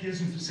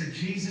catechisms that said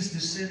Jesus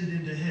descended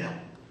into hell.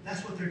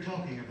 That's what they're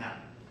talking about.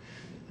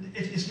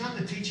 It's not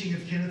the teaching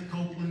of Kenneth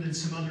Copeland and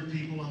some other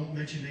people, I won't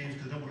mention names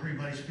because I don't hurt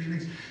anybody's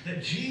feelings,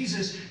 that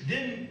Jesus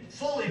didn't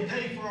fully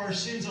pay for our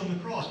sins on the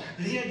cross,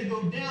 that he had to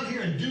go down here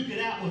and duke it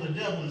out with the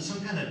devil in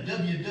some kind of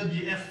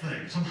WWF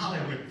thing, some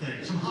Hollywood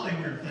thing, some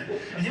Hollywood thing.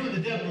 And him and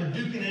the devil are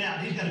duking it out.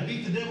 He's got to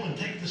beat the devil and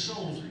take the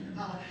souls.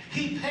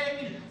 He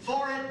paid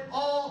for it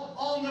all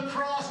on the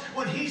cross.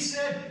 When he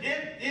said,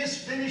 it is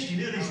finished, you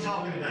knew what he's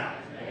talking about.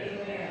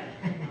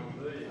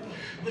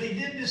 But he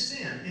did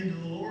descend into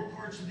the lower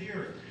parts of the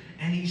earth.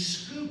 And he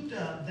scooped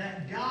up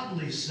that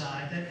godly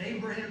side, that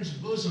Abraham's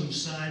bosom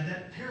side,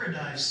 that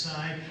paradise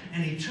side,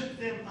 and he took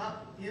them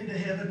up into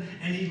heaven,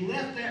 and he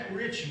left that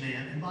rich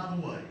man. And by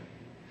the way,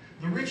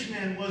 the rich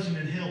man wasn't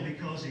in hell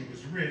because he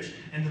was rich,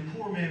 and the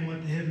poor man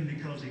went to heaven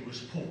because he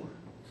was poor.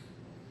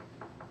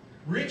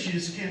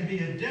 Riches can be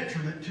a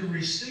detriment to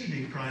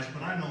receiving Christ,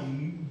 but I know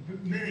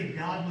many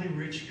godly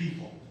rich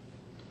people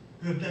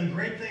who have done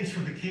great things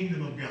for the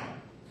kingdom of God.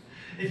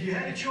 If you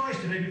had a choice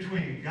today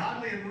between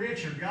godly and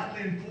rich or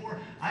godly and poor,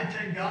 I'd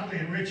take godly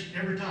and rich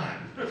every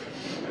time.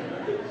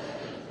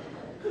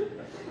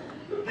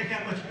 Think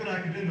how much good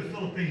I could do in the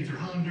Philippines or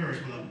Honduras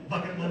with a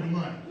bucket load of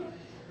money.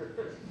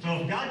 So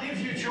if God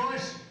gives you a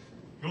choice,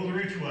 go the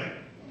rich way.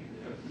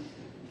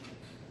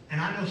 And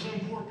I know some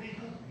poor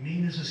people,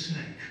 mean as a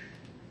snake.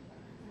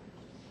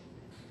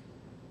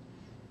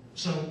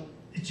 So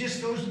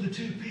those are the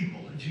two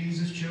people that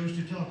Jesus chose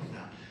to talk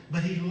about.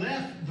 But he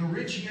left the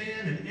rich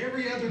man and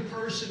every other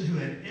person who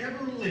had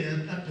ever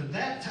lived up to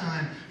that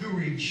time who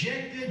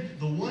rejected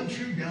the one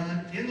true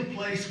God in the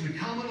place we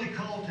commonly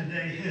call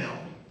today hell.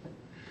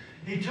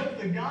 He took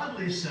the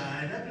godly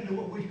side up into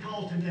what we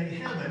call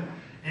today heaven,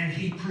 and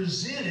he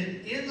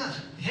presented in the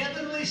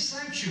heavenly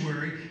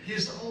sanctuary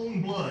his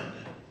own blood.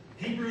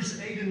 Hebrews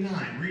 8 and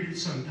 9. Read it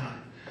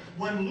sometime.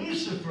 When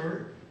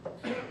Lucifer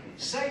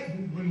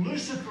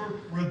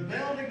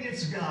rebelled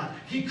against God,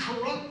 he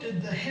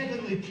corrupted the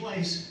heavenly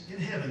place in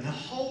heaven, the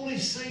holy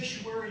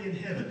sanctuary in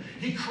heaven.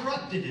 He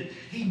corrupted it.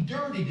 He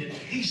dirtied it.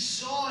 He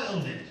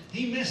soiled it.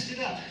 He messed it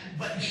up.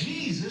 But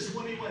Jesus,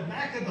 when he went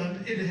back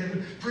into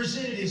heaven,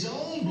 presented his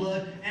own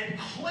blood and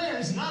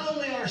cleansed not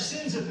only our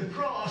sins at the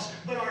cross,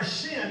 but our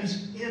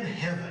sins in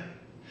heaven.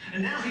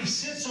 And now he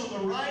sits on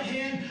the right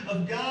hand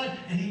of God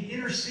and he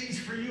intercedes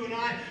for you and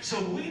I.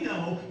 So we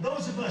know,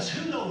 those of us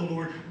who know the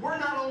Lord, we're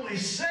not only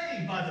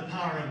saved by the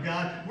power of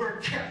God, we're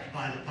kept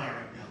by the power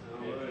of God.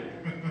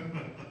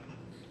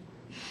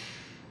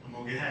 I'm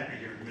going to get happy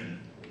here in a minute.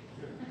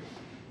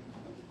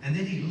 And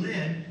then he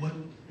led what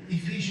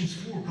Ephesians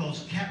 4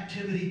 calls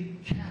captivity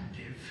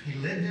captive. He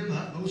led them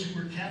up, those who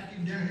were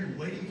captive down here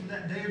waiting for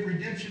that day of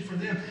redemption for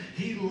them.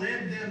 He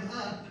led them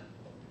up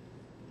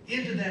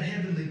into that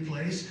heavenly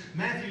place.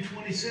 Matthew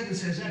 27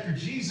 says, after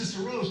Jesus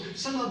arose,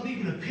 some of them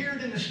even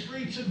appeared in the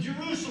streets of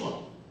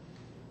Jerusalem.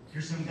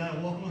 Here's some guy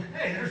walking along.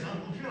 Hey, there's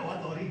Uncle Joe.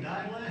 I thought he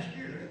died last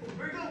year.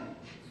 There you go. It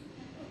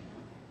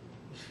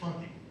was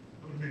funky.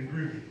 It would have been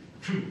groovy.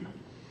 True.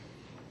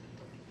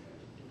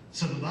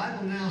 So the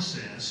Bible now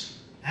says,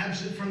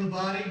 absent from the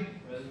body,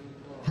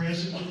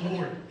 present with the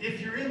Lord.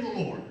 If you're in the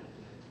Lord,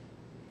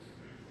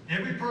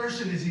 every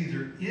person is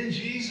either in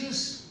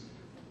Jesus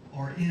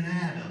or in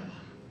Adam.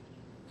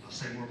 I'll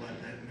say more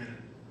about that in a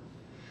minute.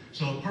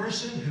 So a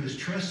person who is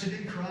trusted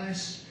in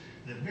Christ,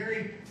 the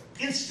very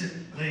instant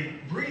they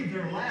breathe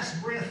their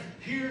last breath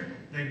here,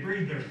 they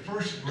breathe their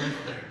first breath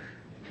there.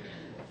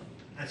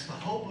 That's the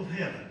hope of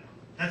heaven.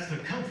 That's the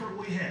comfort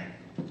we have.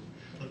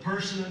 The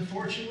person,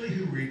 unfortunately,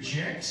 who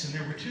rejects, and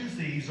there were two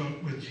thieves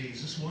with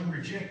Jesus. One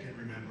rejected,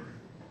 remember.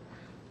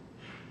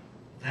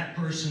 That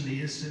person,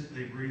 the instant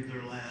they breathe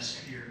their last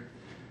here,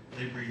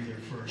 they breathe their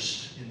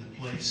first in the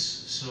place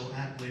so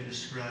aptly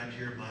described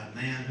here by a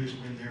man who's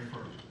been there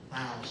for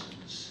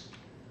thousands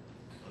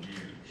of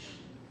years.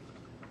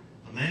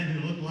 A man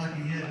who looked like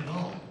he had it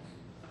all,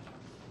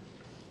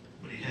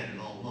 but he had it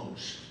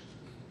almost.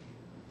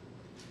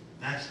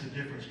 That's the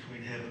difference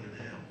between heaven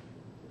and hell.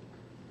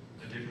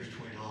 The difference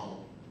between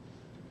all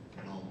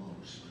and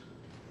almost.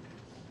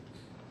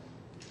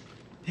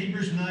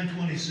 Hebrews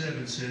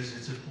 9:27 says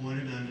it's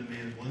appointed unto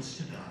men once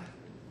to die,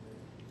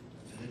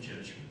 and the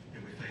judgment,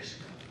 and we face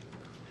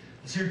God.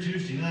 This here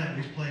Tuesday night,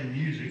 we was playing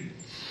music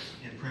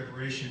in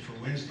preparation for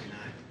Wednesday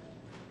night,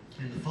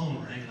 and the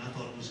phone rang, and I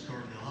thought it was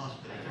Cardinal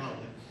Hospital,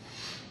 probably,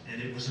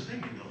 and it was a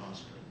Pinckneyville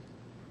hospital.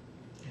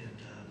 And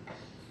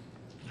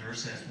the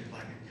nurse asked me if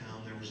I could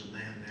come. There was a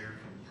man there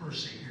from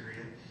Percy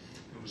area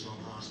who was on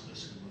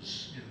hospice and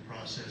was in the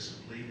process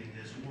of leaving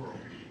this world.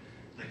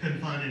 They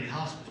couldn't find any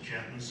hospice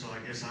chaplains, so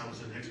I guess I was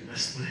the next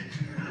best thing.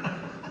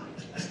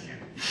 Just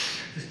kidding.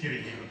 Just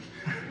kidding, Eva.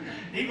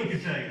 Eva can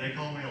tell you, they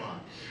call me a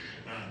lot.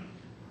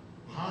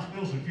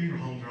 Hospitals and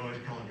funeral homes are always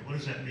calling me. What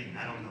does that mean?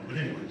 I don't know. But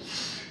anyway,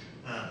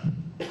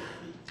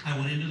 I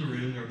went into the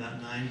room. There were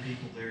about 9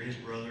 people there, his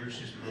brothers,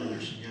 his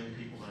mother, some young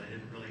people that I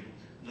didn't really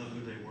know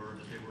who they were,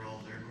 but they were all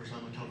there. Of course,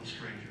 I'm a total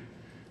stranger,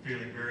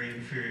 feeling very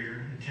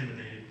inferior,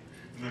 intimidated.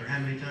 No matter how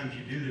many times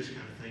you do this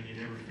kind of thing, you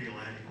never feel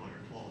adequate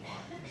or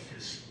qualified.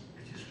 It's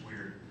just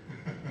weird.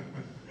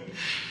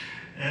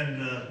 And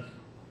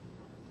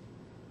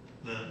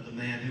the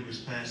man who was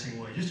passing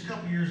away, just a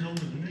couple years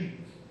older than me,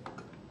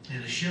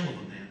 and a shell of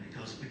a man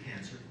because of the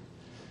cancer.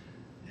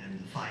 And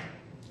the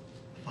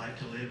fight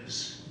to live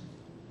is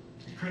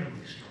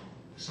incredibly strong,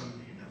 as some of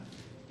you know.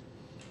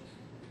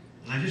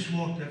 And I just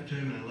walked up to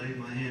him and I laid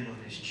my hand on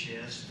his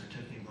chest and I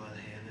took him by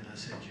the hand and I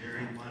said,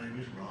 Jerry, my name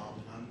is Rob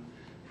and I'm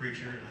a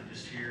preacher and I'm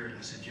just here. And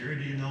I said, Jerry,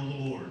 do you know the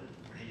Lord?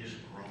 And he just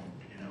groaned,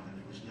 and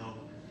there was no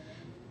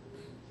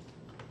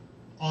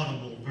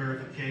audible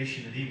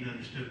verification that he even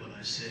understood what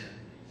I said.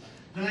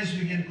 Then I just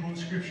began to quote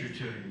scripture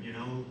to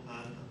him,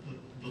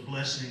 the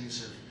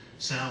blessings of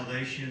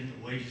salvation,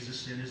 the wages of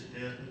sin is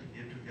death, but the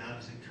gift of God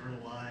is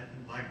eternal life,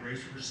 and by grace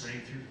we're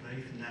saved through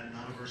faith, and that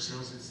not of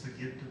ourselves, it's the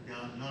gift of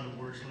God, not of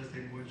works, lest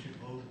anyone should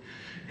boast.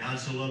 God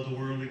so loved the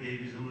world, he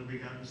gave his only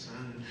begotten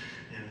Son,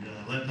 and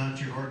let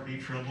not your heart be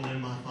troubled. In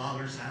my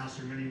Father's house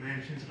are many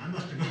mansions. And I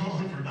must have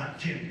gone on for about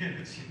 10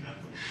 minutes,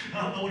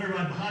 I don't know what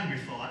everybody behind me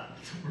thought.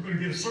 We're going to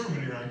get a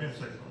sermon here, I guess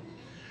they thought.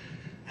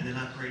 And then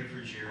I prayed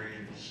for Jerry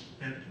and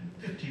spent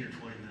 15 or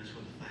 20 minutes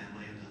with the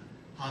family, and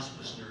the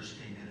hospice nurse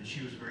came in, and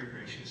she was very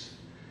gracious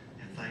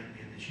and thanked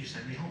me, and then she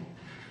sent me home.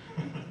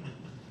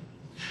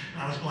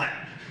 I was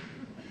glad.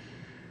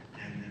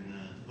 And then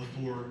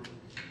before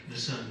the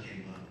sun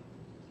came up,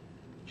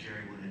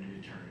 Jerry went into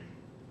eternity.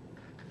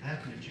 What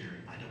happened to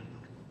Jerry? I don't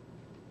know.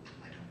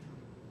 I don't know.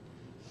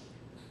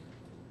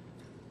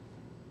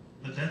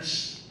 But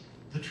that's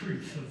the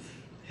truth of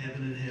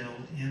heaven and hell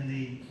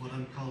in what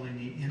I'm calling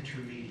the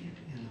intermediate,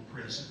 in the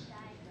present.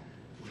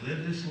 We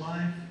live this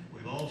life.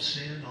 We've all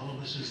sinned. All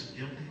of us is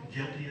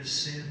guilty of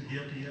sin,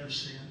 guilty of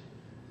sin.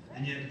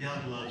 And yet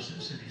God loves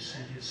us, and he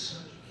sent his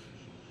Son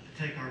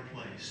to take our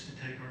place,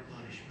 to take our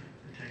punishment,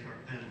 to take our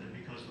penalty,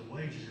 because the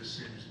wages of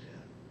sin is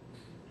death.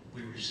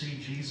 We receive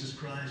Jesus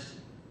Christ,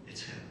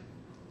 it's heaven.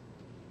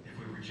 If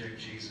we reject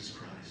Jesus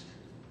Christ,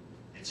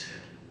 it's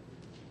hell.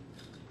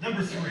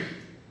 Number 3,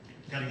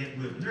 got to get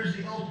moving. There's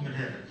the ultimate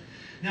heaven.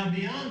 Now,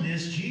 beyond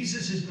this,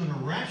 Jesus is going to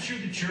rapture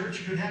the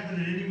church. It could happen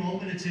at any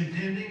moment. It's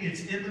impending.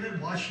 It's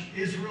imminent. Watch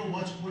Israel.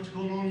 Watch what's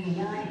going on in the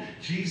world.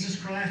 Jesus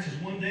Christ is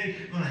one day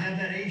going to have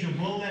that angel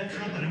blow that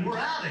trumpet, and we're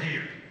out of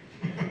here.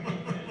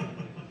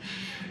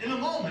 In a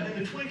moment, in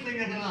the twinkling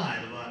of an eye,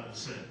 the Bible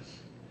says.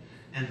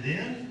 And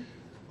then,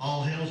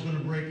 all hell's going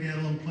to break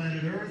out on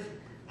planet Earth.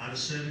 Out of a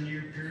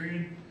 7-year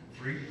period,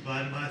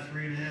 divided by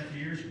 3.5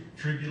 years,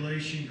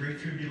 tribulation, great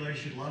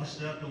tribulation, a lot of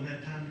stuff, don't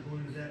have time to go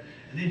into that.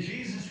 And then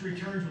Jesus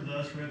returns with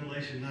us,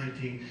 Revelation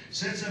 19,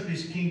 sets up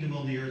his kingdom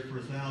on the earth for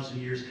 1,000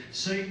 years.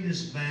 Satan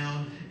is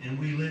bound, and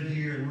we live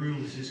here and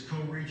rule as his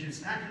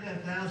co-regents. After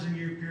that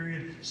 1,000-year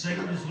period,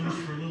 Satan is loose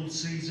for a little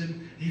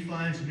season. He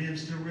finds men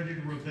still ready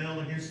to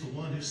rebel against the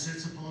one who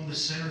sits upon the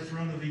center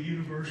throne of the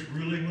universe,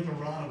 ruling with a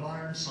rod of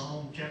iron,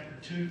 Psalm chapter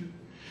 2.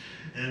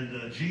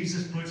 And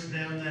Jesus puts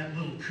down that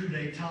little coup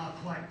d'etat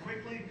quite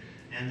quickly.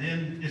 And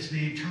then it's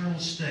the eternal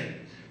state,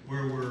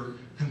 where we're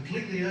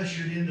completely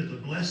ushered into the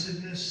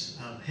blessedness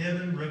of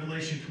heaven,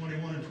 Revelation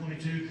 21 and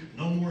 22.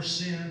 No more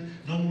sin,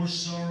 no more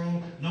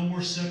sorrow, no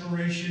more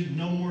separation,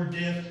 no more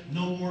death,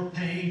 no more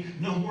pain,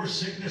 no more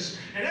sickness.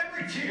 And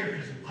every tear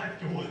is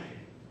wiped away.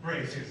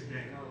 Praise his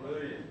name.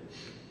 Hallelujah.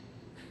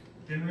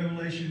 Then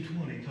Revelation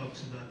 20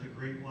 talks about the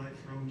great white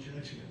throne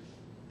judgment.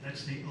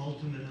 That's the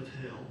ultimate of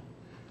hell,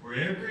 where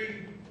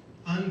every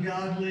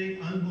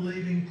ungodly,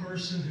 unbelieving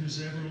person who's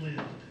ever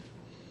lived,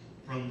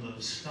 from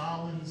the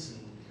Stalins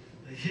and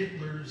the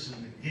Hitlers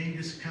and the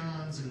Genghis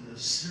Khans and the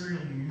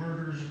serial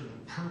murderers and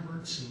the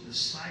perverts and the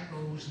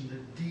psychos and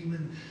the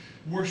demon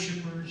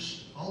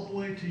worshipers, all the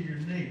way to your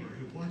neighbor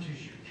who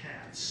watches your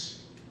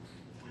cats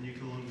when you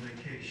go on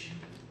vacation,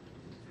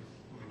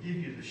 will give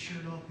you the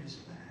shirt off his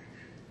back.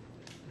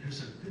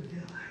 Who's a good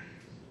guy,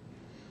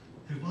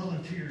 who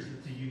volunteers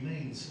at the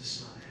Humane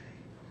Society,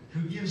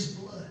 who gives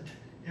blood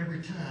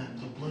every time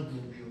the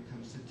bloodmobile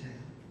comes to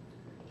town.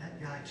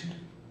 That guy too.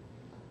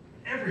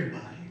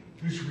 Everybody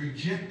who's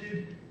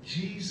rejected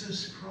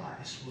Jesus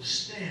Christ will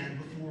stand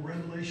before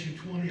Revelation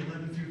 20,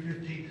 11 through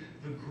 15,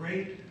 the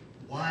great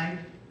white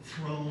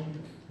throne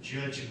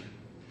judgment.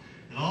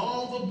 And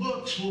all the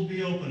books will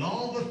be open,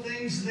 all the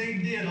things they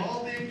did,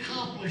 all the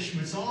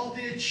accomplishments, all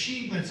the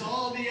achievements,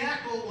 all the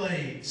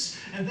accolades.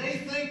 And they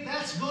think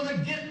that's going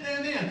to get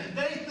them in.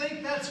 They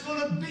think that's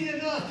going to be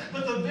enough.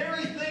 But the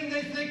very thing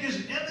they think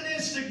is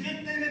evidence to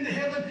get them into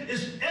heaven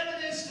is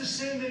evidence to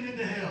send them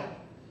into hell.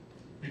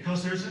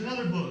 Because there's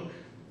another book,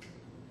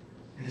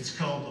 and it's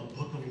called the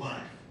Book of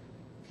Life.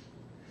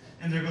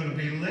 And they're going to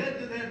be led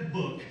to that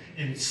book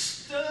in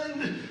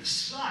stunned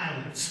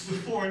silence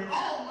before an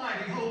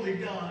almighty holy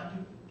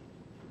God.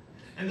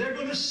 And they're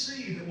going to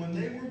see that when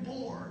they were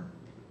born,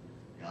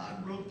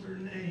 God wrote their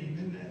name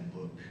in that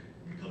book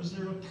because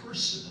they're a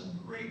person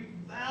of great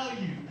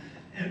value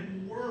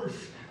and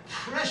worth,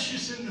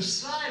 precious in the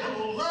sight of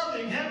a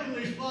loving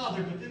Heavenly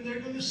Father. But then they're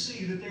going to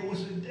see that there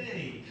was a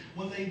day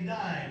when they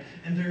died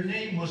and their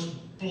name was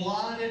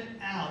blotted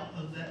out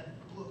of that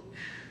book.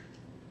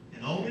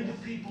 And only the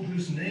people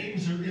whose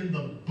names are in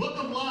the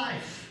Book of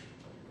Life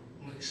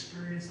will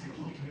experience the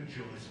ultimate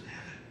joys of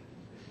heaven.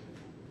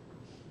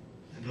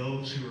 And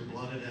those who are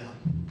blotted out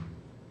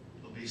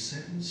will be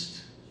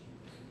sentenced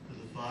to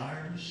the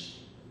fires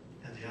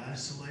and the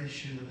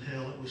isolation of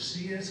hell. It was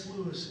C.S.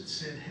 Lewis that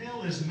said,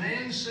 hell is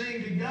man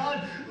saying to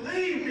God,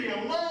 leave me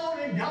alone,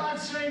 and God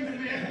saying to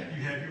man,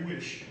 you have your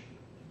wish.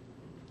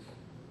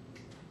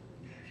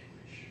 You have your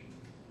wish.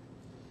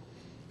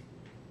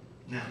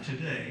 Now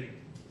today,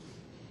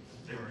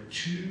 there are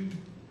two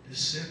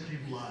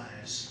deceptive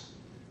lies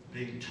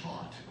being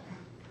taught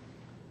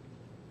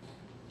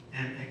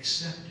and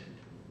accepted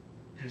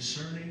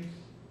concerning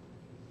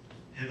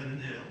heaven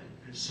and hell,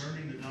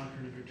 concerning the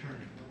doctrine of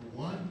eternity. Number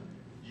one,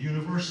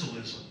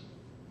 universalism.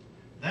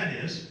 That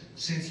is,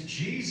 since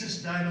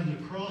Jesus died on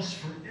the cross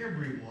for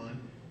everyone,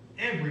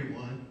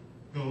 everyone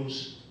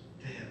goes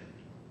to heaven.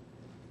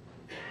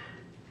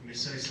 Let me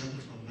say something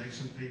that's going to make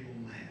some people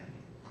mad.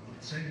 I'm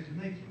not saying it to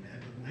make you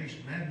mad, but makes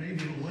you mad,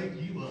 maybe it'll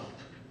wake you up.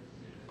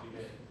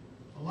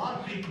 A lot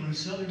of people in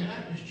Southern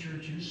Baptist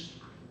churches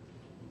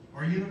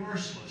are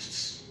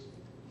universalists.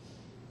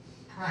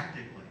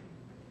 Practically.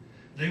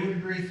 They would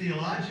agree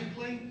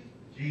theologically,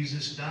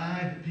 Jesus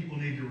died, that people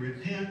need to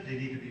repent, they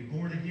need to be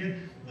born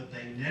again, but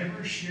they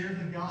never share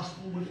the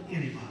gospel with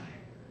anybody.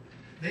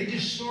 They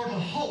just sort of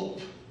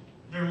hope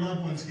their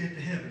loved ones get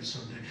to heaven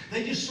someday.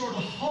 They just sort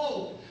of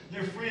hope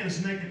their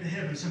friends make it to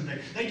heaven someday.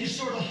 They just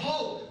sort of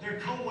hope their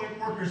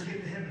co-workers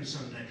get to heaven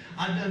someday.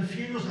 I've done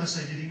funerals and I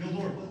say, did he know the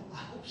Lord? Well, I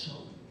hope so.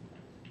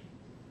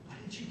 Why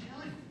didn't you tell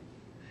him?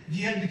 If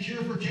you had the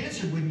cure for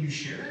cancer, wouldn't you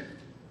share it?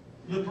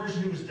 The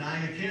person who was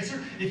dying of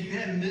cancer, if you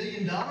had $1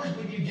 million,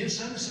 wouldn't you give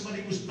something to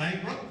somebody who was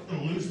bankrupt,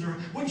 going to lose their...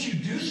 Wouldn't you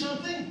do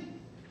something?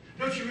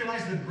 Don't you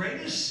realize the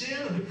greatest sin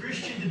of the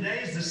Christian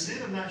today is the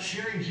sin of not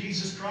sharing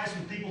Jesus Christ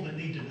with people that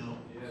need to know?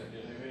 Yeah,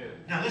 amen.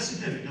 Now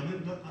listen to me,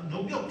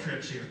 no guilt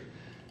trips here.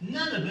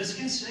 None of us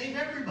can save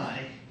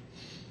everybody.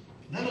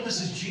 None of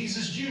us is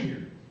Jesus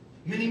Jr.,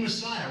 mini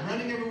Messiah,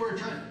 running everywhere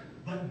trying.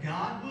 But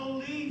God will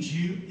lead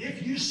you,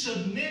 if you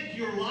submit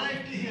your life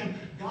to Him,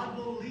 God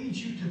will lead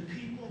you to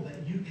people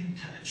that you can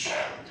touch,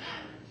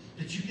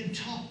 that you can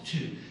talk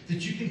to,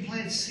 that you can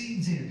plant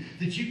seeds in,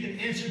 that you can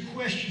answer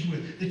questions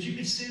with, that you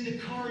can send a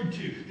card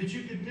to, that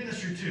you can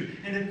minister to.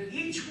 And if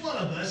each one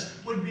of us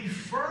would be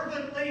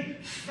fervently,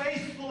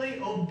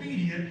 faithfully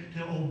obedient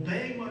to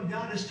obeying what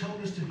God has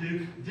told us to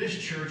do, this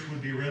church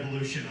would be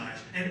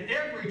revolutionized. And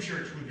every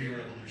church would be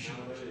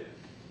revolutionized.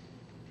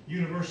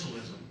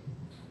 Universalism.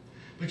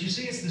 But you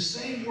see, it's the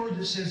same word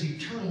that says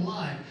eternal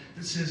life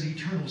that says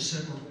eternal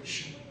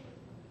separation.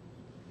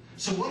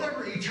 So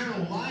whatever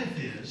eternal life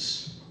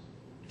is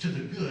to the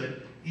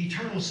good,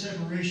 eternal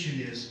separation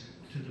is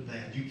to the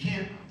bad. You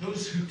can't,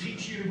 those who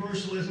teach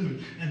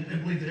universalism and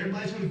believe that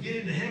everybody's going to get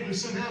into heaven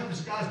somehow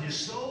because God's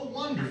just so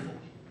wonderful,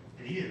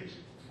 and He is.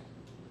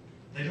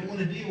 They don't want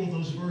to deal with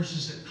those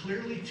verses that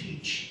clearly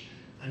teach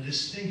a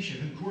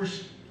distinction. And of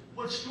course,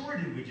 what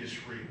story did we just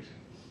read?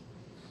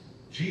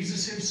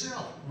 Jesus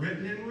Himself,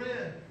 written in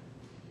red,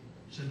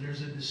 said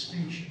there's a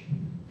distinction.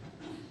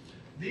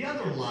 The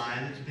other lie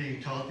that's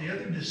being taught, the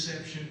other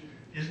deception,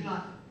 is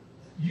not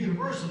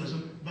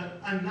universalism,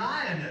 but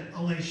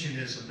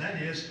annihilationism.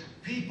 That is,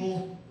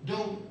 people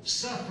don't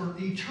suffer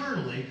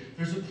eternally.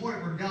 There's a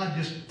point where God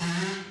just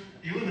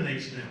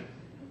eliminates them.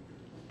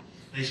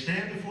 They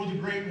stand before the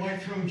great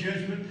white throne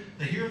judgment,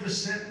 they hear the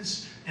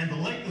sentence, and the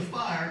lake of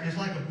fire is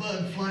like a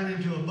bug flying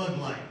into a bug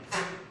light.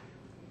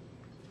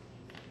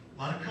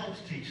 A lot of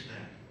cults teach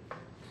that.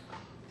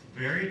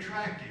 Very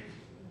attractive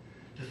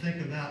to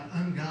think about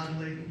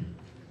ungodly,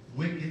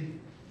 wicked,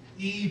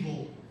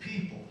 evil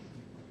people.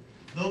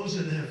 Those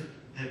that have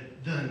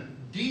done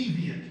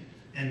deviant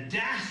and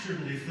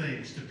dastardly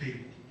things to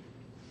people.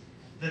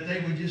 That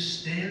they would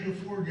just stand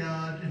before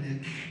God and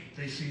then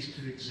they cease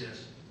to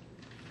exist.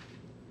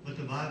 But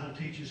the Bible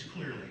teaches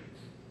clearly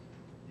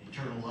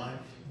eternal life,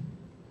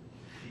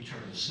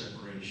 eternal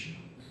separation.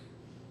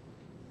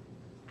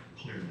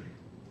 Clearly.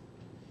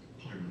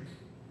 Clearly.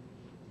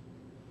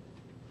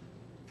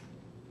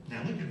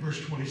 Now look at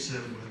verse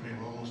 27 with me.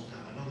 We're almost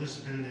done. I know this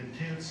has been an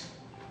intense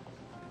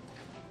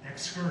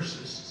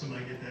excursus.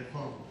 Somebody get that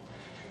phone.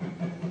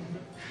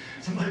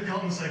 Somebody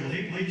call and say, will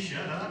he please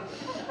shut up?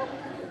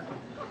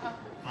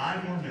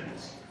 5 more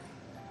minutes.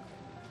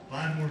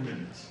 5 more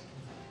minutes.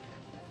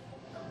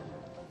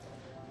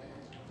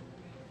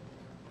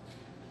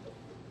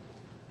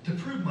 To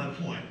prove my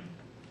point,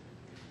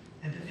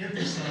 and to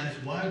emphasize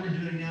why we're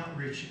doing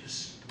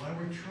outreaches, why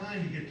we're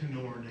trying to get to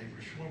know our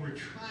neighbors, why we're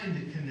trying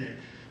to connect,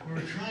 why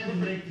we're trying to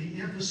make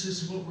the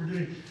emphasis of what we're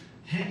doing,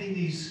 handing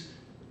these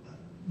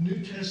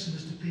New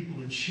Testaments to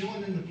people and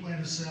showing them the plan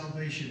of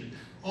salvation, and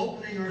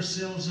opening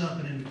ourselves up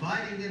and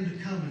inviting them to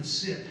come and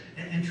sit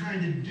and trying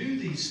to do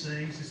these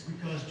things, is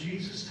because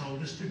Jesus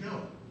told us to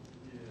go.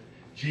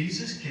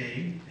 Jesus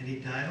came and He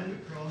died on the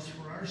cross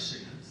for our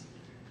sins.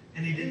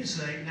 And He didn't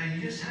say, now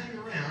you just hang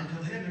around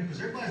till heaven because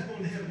everybody's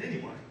going to heaven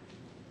anyway.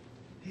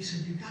 He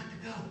said, you got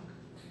to go.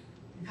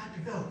 You got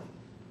to go.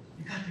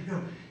 You got to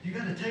go. You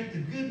got to take the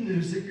good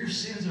news that your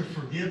sins are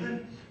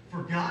forgiven,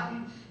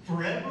 forgotten,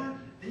 forever,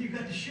 and you've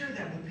got to share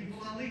that with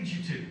people I lead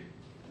you to.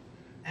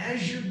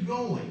 As you're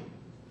going,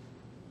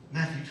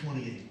 Matthew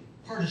 28,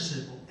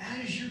 participle,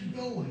 as you're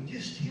going,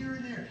 just here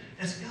and there,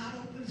 as God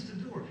opens the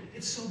door.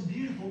 It's so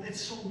beautiful,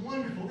 it's so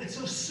wonderful, it's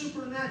so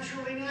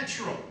supernaturally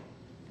natural.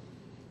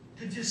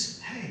 To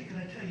just, hey, could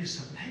I tell you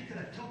something? Hey, could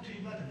I talk to you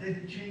about the day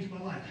that changed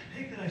my life?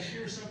 Hey, could I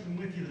share something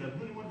with you that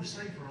I've really wanted to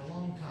say for a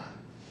long time?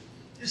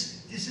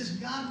 Just as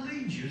God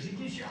leads you, as He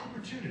gives you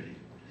opportunity.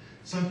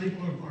 Some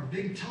people are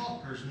big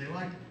talkers and they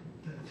like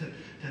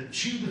to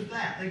chew the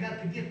fat. They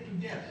got the gift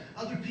of gab.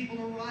 Other people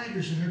are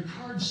writers and they're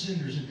card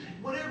senders. And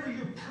whatever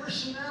your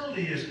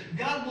personality is,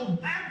 God will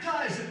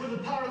baptize it with the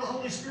power of the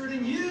Holy Spirit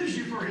and use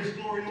you for His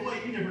glory in a way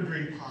you never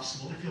dreamed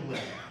possible if you'll let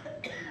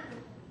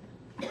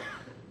Him.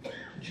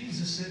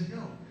 Jesus said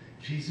go.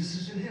 Jesus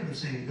is in heaven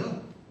saying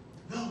go,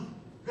 go,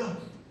 go.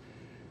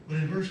 But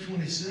in verse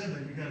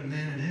 27, you've got a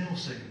man in hell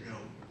saying go,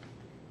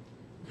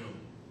 go,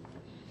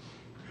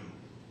 go.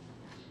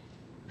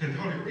 Couldn't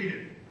hardly read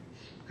it.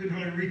 Couldn't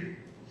hardly read it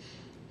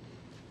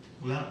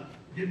without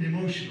getting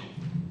emotional.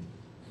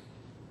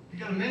 You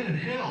got a man in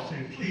hell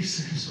saying, please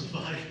send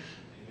somebody.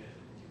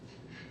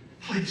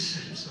 Please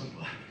send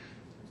somebody.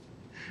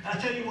 I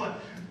tell you what,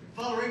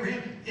 Father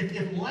Abraham,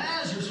 if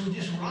Lazarus would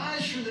just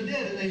rise from the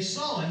dead and they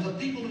saw him, the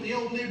people in the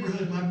old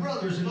neighborhood, my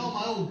brothers and all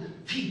my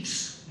old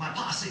peeps, my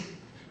posse,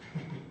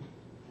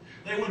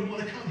 they wouldn't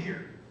want to come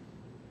here.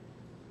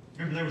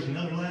 Remember there was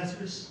another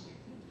Lazarus?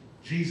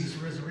 Jesus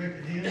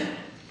resurrected him.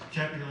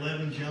 Chapter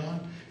 11,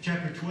 John.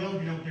 Chapter 12, you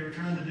know what they were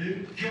trying to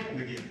do? Kill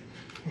him again.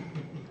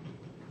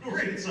 We'll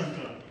read it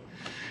sometime.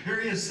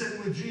 Here he is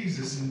sitting with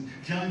Jesus in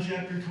John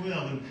chapter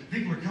 12, and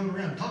people are coming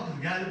around and talking to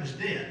the guy that was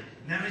dead.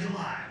 Now he's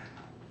alive.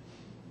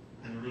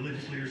 And the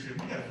religious leaders said,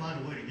 we've got to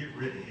find a way to get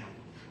rid of him.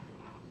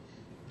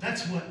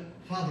 That's what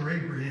Father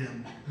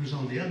Abraham, who's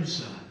on the other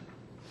side,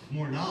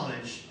 more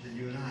knowledge than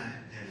you and I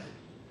have.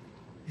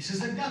 He says,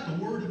 they've got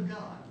the Word of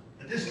God.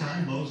 At this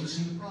time, Moses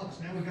and the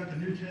prophets. Now we've got the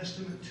New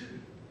Testament too.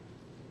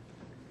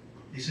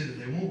 He said, if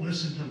they won't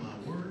listen to my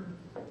word,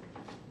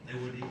 they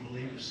wouldn't even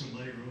believe if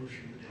somebody rose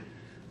from the dead.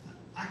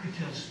 I could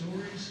tell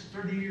stories,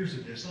 30 years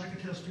of this, I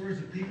could tell stories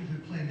of people who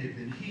claim they've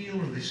been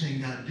healed, or they've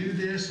seen God do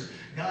this, or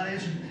God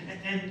answered,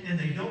 and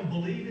they don't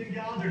believe in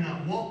God, they're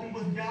not walking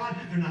with God,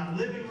 they're not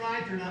living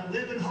right, they're not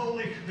living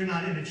holy, they're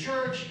not in a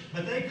church,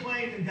 but they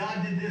claim that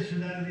God did this or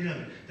that or the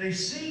other. They've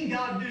seen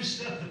God do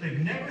stuff, but they've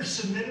never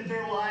submitted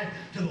their life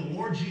to the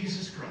Lord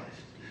Jesus Christ.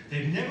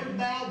 They've never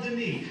bowed the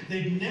knee.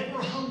 They've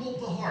never humbled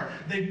the heart.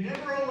 They've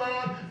never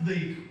allowed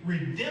the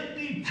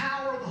redemptive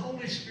power of the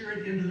Holy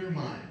Spirit into their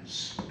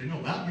minds. They know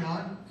about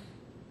God.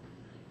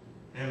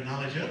 They have a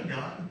knowledge of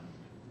God.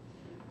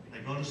 They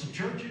They go to some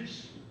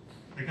churches.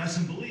 They got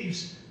some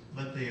beliefs,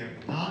 but they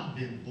have not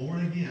been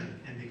born again.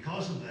 And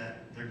because of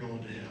that, they're going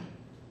to hell.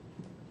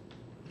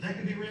 But that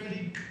can be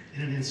remedied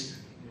in an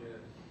instant.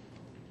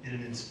 In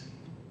an instant.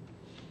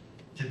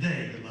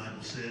 Today, the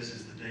Bible says,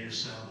 is the day of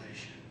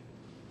salvation.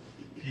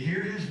 If you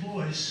hear his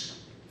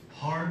voice,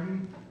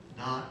 harden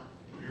not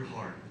your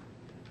heart,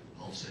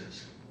 Paul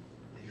says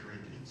in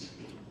Corinthians.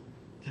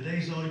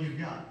 Today's all you've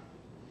got.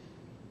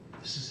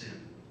 This is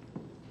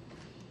it.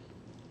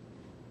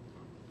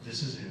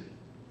 This is it.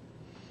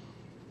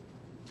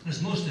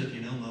 As most of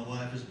you know, my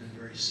wife has been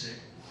very sick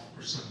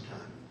for some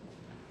time.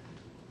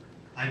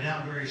 I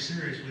doubt very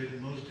seriously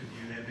that most of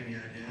you have any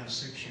idea how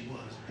sick she was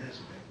or has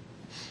been.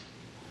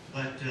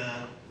 But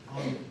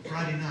on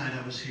Friday night,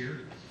 I was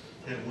here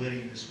at a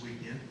wedding this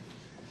weekend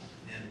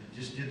and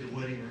just did the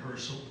wedding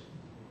rehearsal.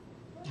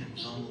 And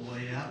was on the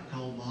way out,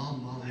 called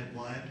Mom. Mom had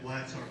Wyatt.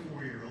 Wyatt's our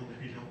 4-year-old,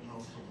 if you don't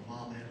know. So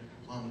Mom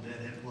and Dad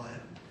had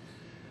Wyatt.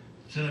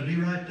 Said I'd be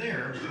right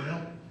there.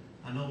 Well,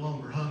 I no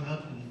longer hung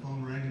up and the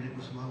phone rang and it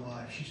was my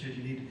wife. She said,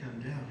 you need to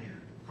come down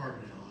here,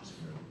 Carbondale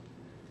Hospital.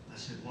 I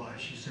said, why?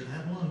 She said, I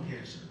have lung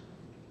cancer.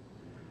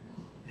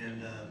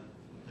 And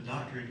the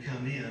doctor had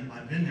come in.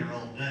 I'd been there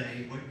all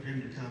day waiting for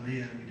him to come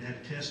in. We'd had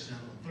a test done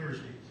on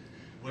Thursday,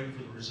 waiting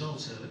for the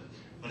results of it.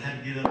 But I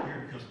had to get up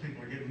here because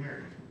people are getting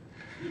married.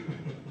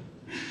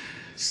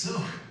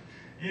 So,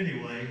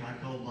 anyway, I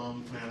called Mom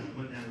and family,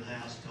 went down to the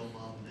house, told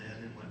Mom and Dad,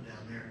 and then went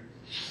down there.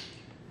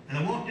 And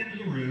I walked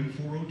into the room,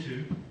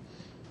 402,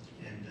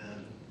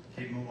 and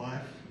gave my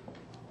wife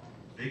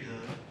a big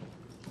hug,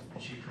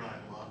 and she cried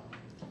a lot.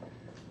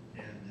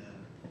 And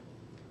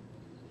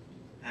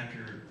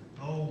after,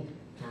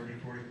 30,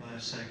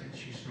 45 seconds,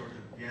 she started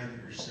to gather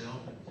herself,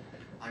 and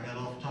I got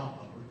off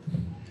top of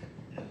her,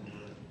 and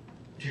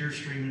tears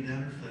streaming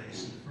down her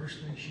face. And the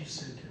first thing she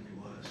said to me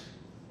was,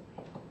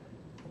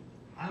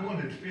 I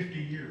wanted 50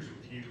 years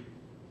with you.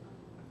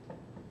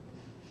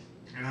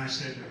 And I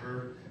said to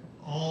her,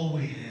 all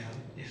we have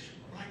is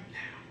right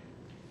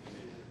now.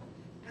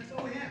 That's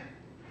all we have.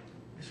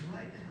 It's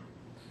right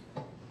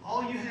now.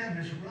 All you have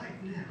is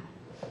right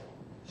now.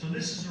 So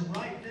this is a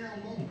right now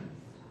moment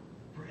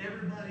for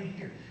everybody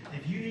here.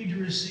 If you need to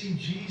receive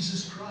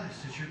Jesus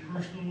Christ as your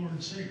personal Lord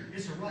and Savior,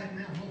 it's a right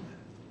now moment.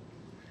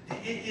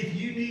 If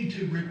you need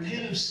to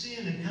repent of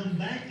sin and come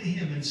back to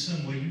Him in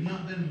some way, you've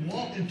not been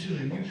walking to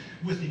Him,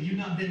 with Him, you've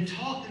not been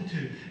talking to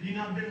Him, you've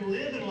not been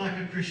living like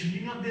a Christian,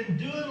 you've not been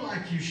doing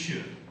like you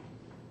should,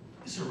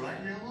 it's a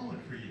right now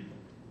moment for you.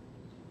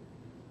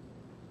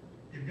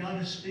 If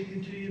God is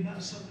speaking to you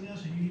about something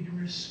else and you need to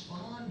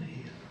respond to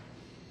Him,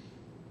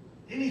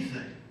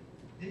 anything,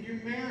 in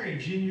your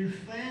marriage, in your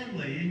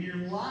family, in your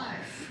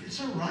life, it's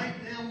a right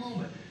now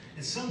moment.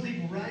 And some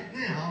people right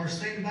now are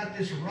saying about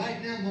this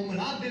right now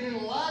moment. I've been in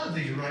a lot of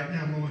these right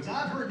now moments.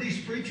 I've heard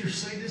these preachers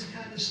say this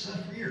kind of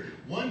stuff for years.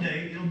 One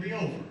day it'll be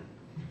over.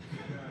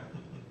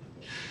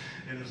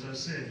 And as I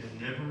said,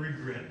 you'll never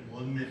regret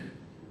 1 minute,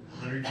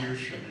 100 years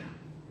from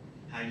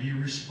now, how you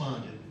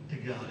responded to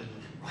God in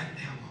those right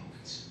now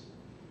moments.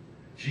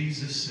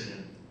 Jesus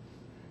said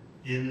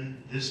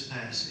in this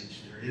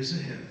passage, there is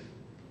a heaven,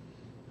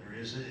 there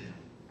is a hell.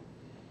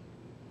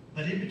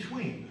 But in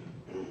between,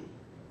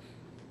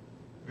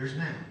 there's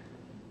now.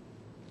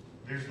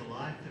 There's the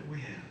life that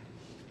we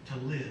have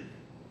to live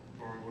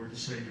for our Lord and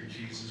Savior,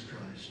 Jesus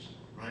Christ.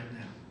 Right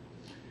now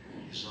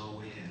is all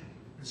we have.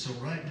 And so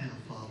right now,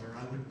 Father,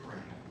 I would pray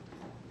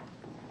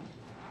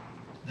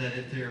that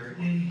if there are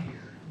any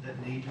here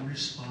that need to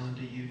respond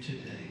to you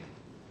today,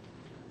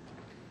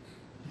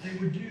 they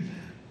would do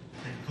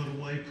that. They'd put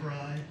away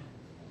pride.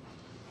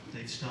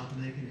 They'd stop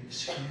making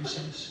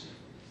excuses.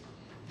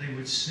 They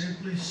would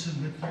simply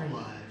submit their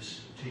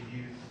lives to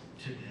you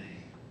today.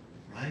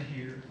 Right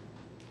here,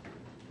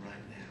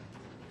 right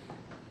now.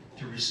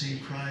 To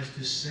receive Christ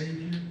as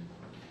Savior,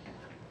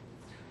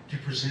 to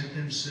present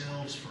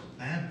themselves for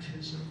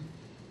baptism,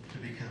 to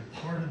become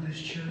part of this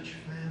church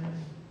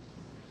family,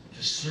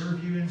 to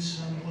serve you in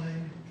some way,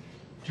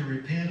 to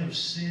repent of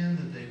sin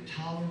that they've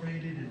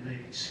tolerated and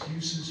made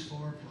excuses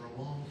for a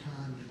long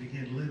time, to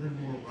begin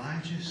living more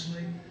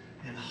righteously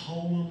and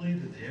holily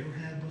than they ever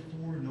had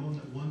before, knowing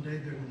that one day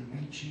they're going to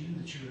meet you,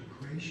 that you're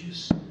a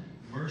gracious,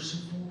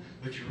 merciful,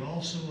 but you're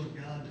also a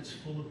God that's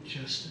full of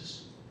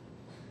justice.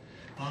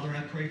 Father,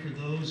 I pray for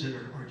those that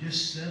are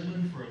just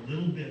settling for a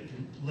little bit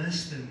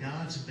less than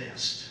God's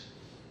best.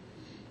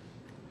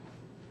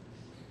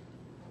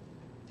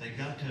 They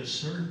got to a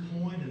certain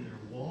point in their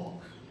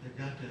walk, they've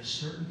got to a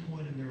certain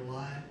point in their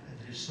life, and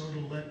they just sort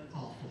of let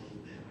off a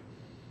little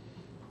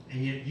bit.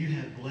 And yet you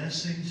have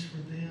blessings for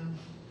them.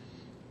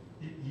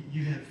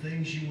 You have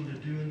things you want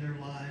to do in their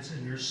lives,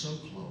 and they're so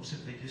close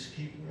if they just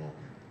keep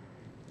walking.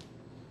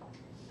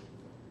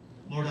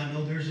 Lord, I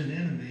know there's an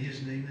enemy.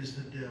 His name is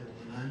the devil,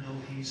 and I know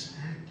he's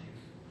active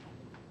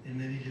in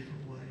many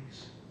different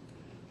ways.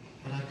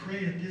 But I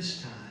pray at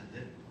this time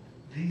that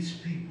these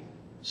people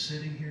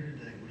sitting here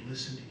today would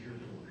listen to your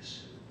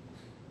voice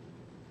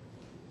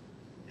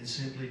and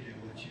simply do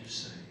what you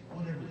say,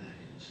 whatever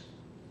that is,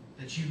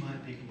 that you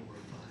might be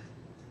glorified.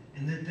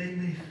 and that they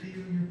may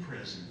feel your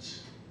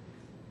presence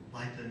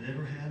like they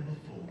never had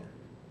before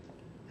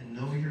and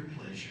know your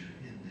pleasure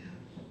in them.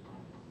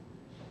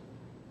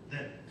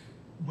 That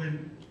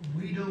when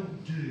we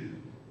don't do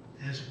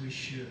as we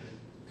should,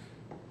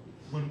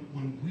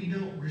 when we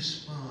don't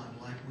respond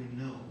like we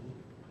know,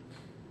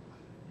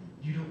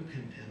 you don't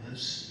condemn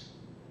us.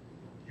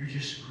 You're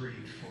just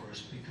grieved for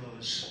us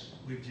because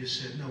we've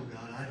just said, no,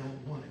 God, I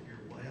don't want it your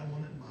way. I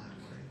want it my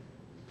way.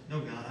 No,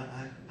 God,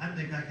 I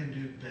think I can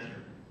do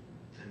better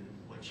than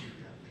what you've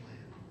got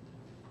planned.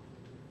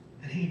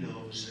 And he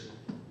knows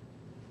that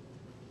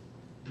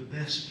the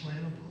best plan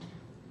of all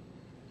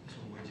is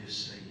when we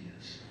just say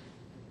yes.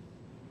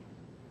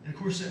 And of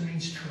course that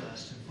means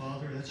trust. And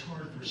Father, that's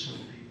hard for some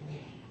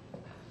people.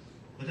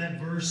 But that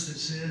verse that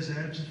says,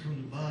 absent from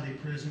the body,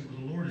 present with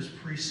the Lord, is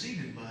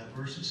preceded by a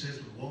verse that says,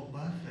 we walk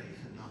by faith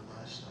and not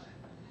by sight.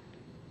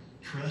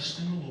 Trust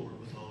in the Lord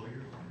with all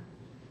your heart,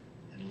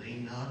 and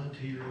lean not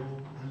unto your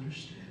own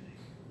understanding.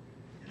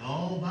 In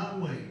all thy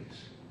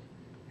ways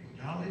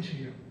acknowledge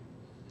him,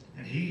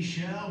 and he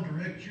shall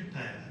direct your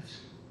paths.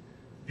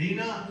 Be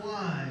not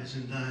wise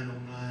in thine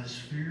own eyes.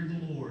 Fear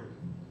the Lord,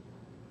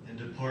 and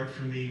depart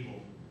from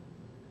evil.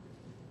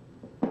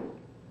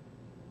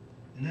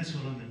 And that's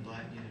what I'm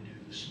inviting you to do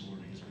this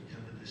morning as we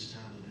come to this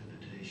time of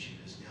invitation.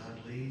 As God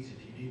leads, if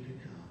you need to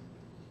come,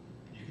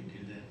 you can do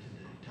that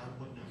today. Todd,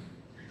 what number?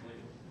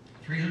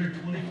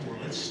 324.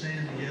 Let's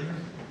stand together.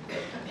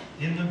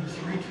 Hymn number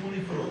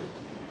 324.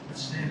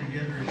 Let's stand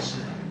together and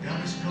sing.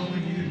 God is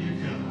calling you and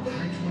you come.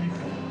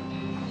 324.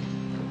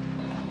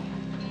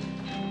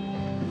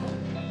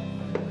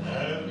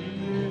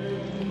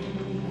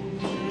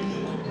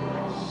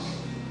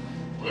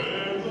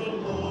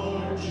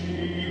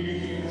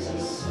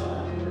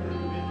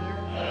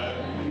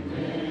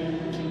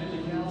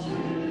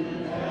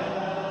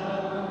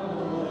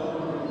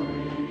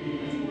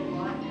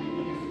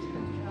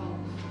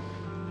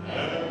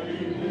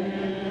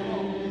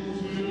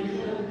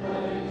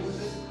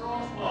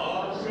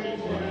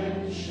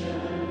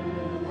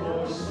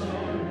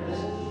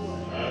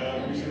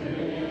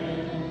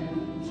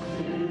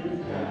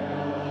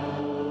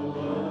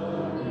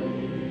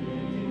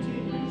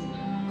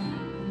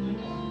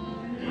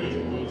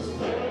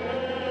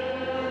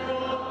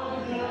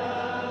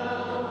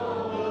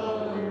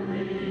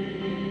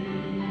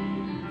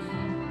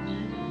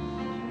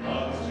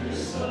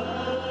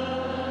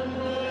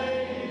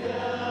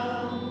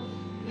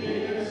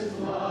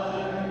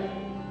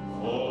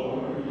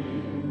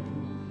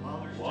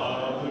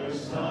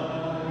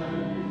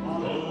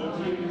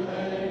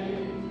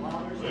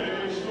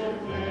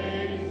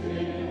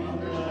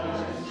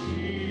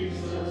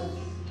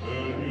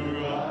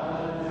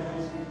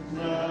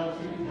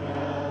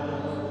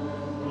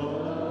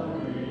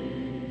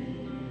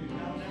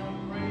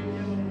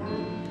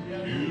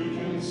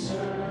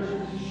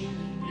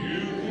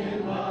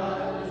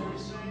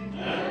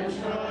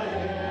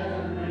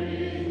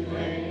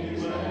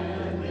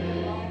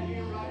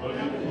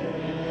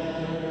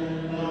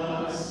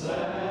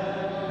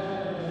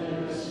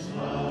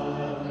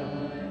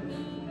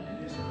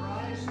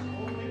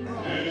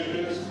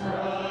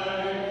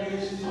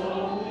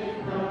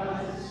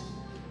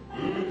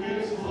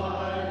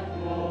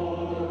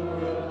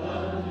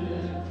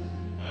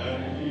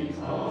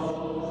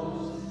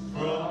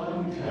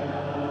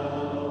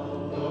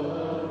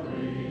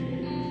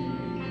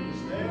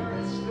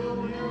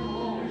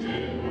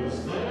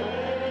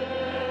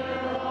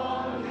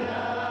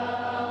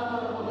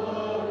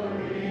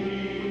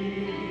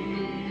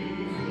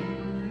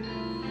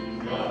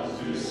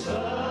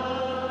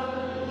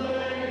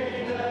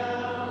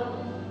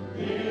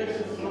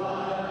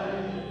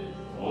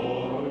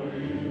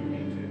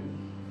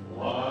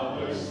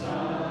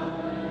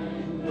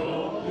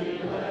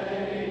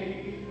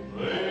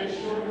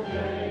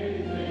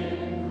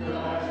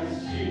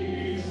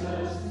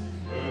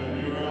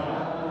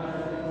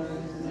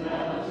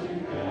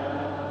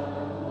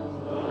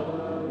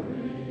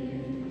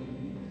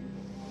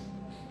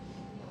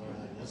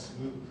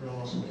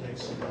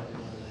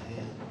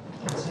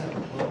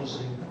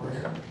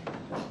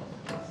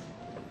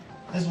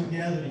 As we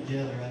gather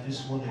together, I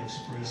just want to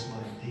express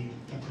my deep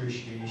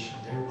appreciation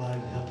to everybody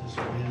that helped us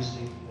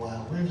Wednesday.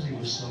 Wow, Wednesday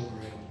was so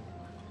great.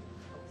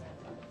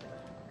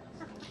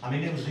 I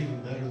mean, it was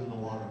even better than the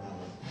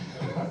watermelon.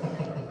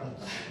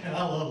 And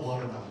I love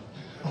watermelon.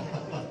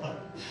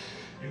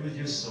 It was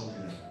just so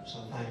good.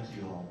 So thank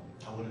you all.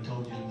 I would have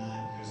told you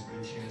tonight, there's a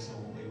good chance I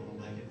won't be able to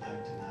make it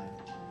back tonight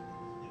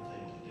if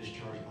they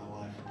discharge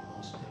my wife from the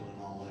hospital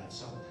and all that.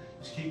 So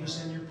just keep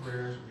us in your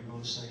prayers. We're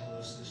going to St.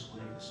 Louis this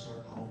week and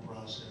start the whole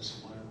process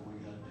of whatever we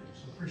got to do.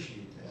 So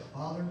appreciate that.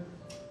 Father,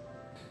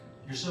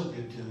 you're so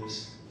good to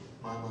us.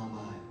 My.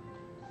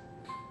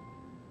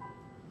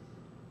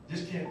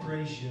 Just can't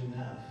praise you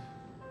enough.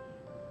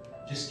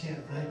 Just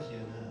can't thank you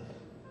enough.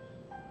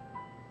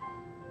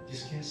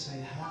 Just can't say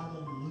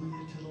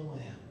hallelujah to the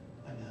Lamb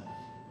enough.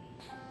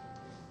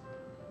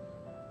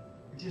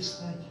 We just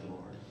thank you,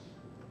 Lord.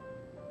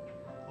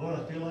 Lord,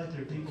 I feel like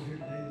there are people here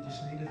today that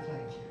just need to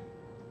thank you.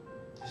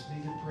 Just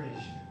need to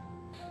praise you.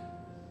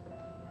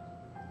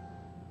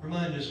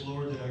 Remind us,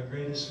 Lord, that our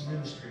greatest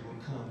ministry will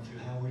come through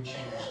how we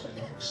choose to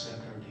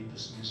accept our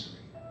deepest misery.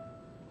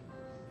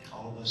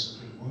 All of us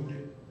have been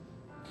wounded.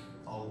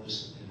 All of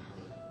us have been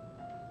hurt.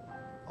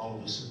 All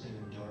of us have been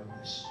in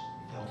darkness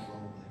and felt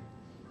lonely.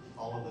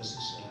 All of us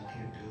have said, I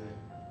can't do it.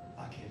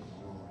 I can't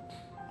go on.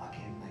 I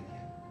can't make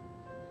it.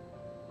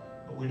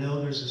 But we know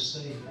there's a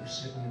Savior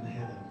sitting in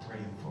heaven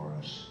praying for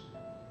us,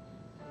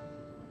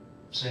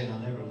 saying, I'll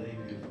never leave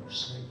you or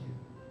forsake you.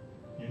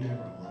 You're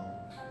never alone.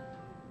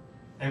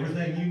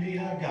 Everything you need,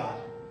 I've got,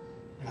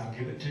 and I'll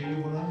give it to you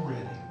when I'm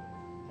ready,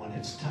 when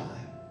it's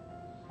time.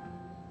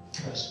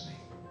 Trust me.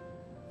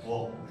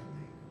 Walk with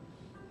me.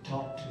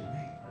 Talk to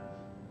me.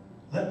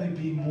 Let me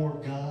be more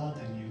God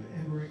than you've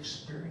ever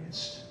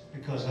experienced,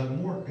 because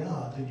I'm more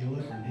God than you'll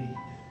ever need.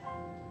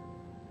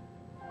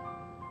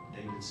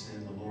 David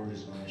said, the Lord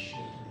is my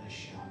shepherd, I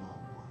shall not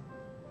want.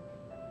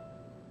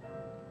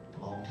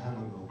 A long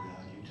time ago,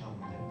 God, you told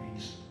me that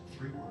means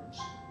 3 words.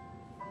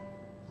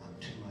 I'm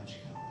too much,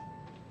 God.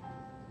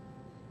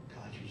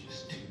 God, you're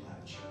just too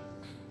much.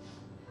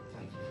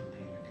 Thank you for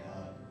being a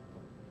God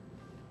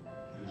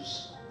who's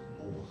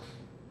more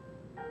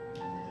than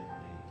we'll ever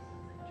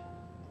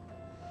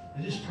need.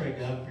 I just pray,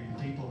 God, for your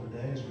people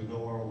today as we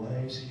go our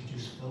ways, that you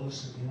just fill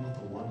us again with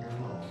the wonder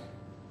and awe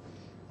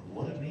of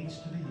what it means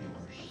to be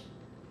yours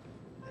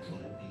and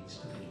what it means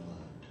to be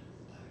loved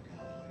by a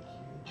God like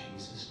you. In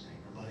Jesus' name.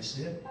 Everybody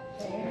say it?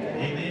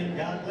 Amen.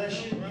 God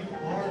bless you. You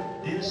are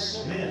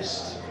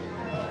dismissed.